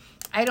 right?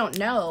 I don't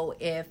know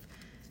if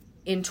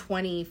in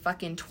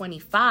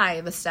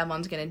 2025,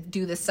 Esteban's going to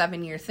do the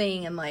 7-year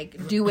thing and,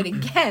 like, do it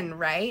again,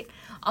 right?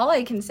 All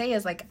I can say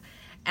is, like,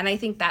 and I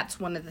think that's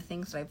one of the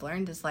things that I've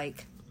learned is,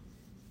 like,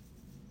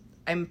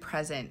 I'm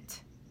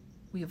present.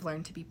 We've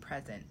learned to be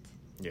present.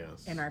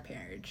 Yes. In our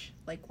marriage,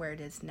 like where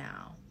it is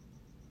now.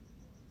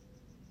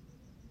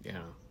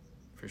 Yeah,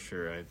 for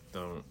sure. I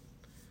don't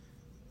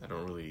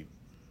really...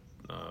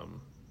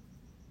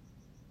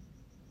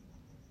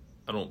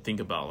 I don't think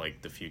about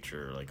like the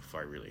future, like of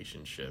our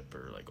relationship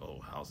or like, oh,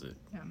 how's it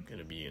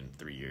gonna be in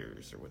 3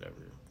 years or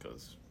whatever,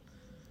 because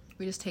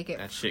we just take it,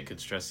 that shit could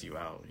stress you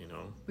out, you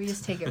know. We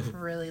just take it for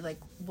really like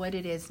what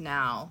it is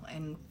now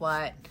and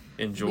what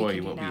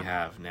enjoy what we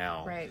have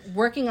now, right?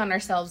 Working on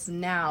ourselves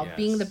now,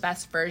 being the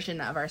best version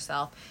of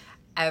ourselves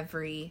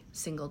every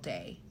single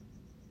day,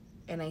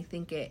 and I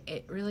think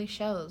it really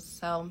shows.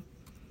 So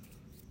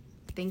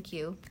thank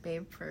you,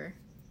 babe, for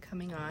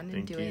coming on and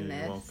Thank doing you.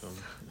 this. You're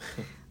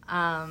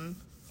welcome.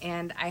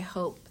 And I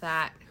hope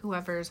that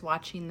whoever's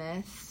watching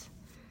this,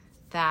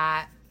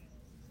 that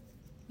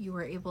you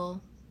were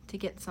able to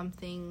get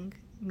something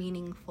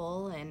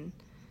meaningful and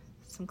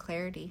some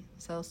clarity.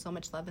 So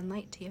much love and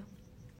light to you.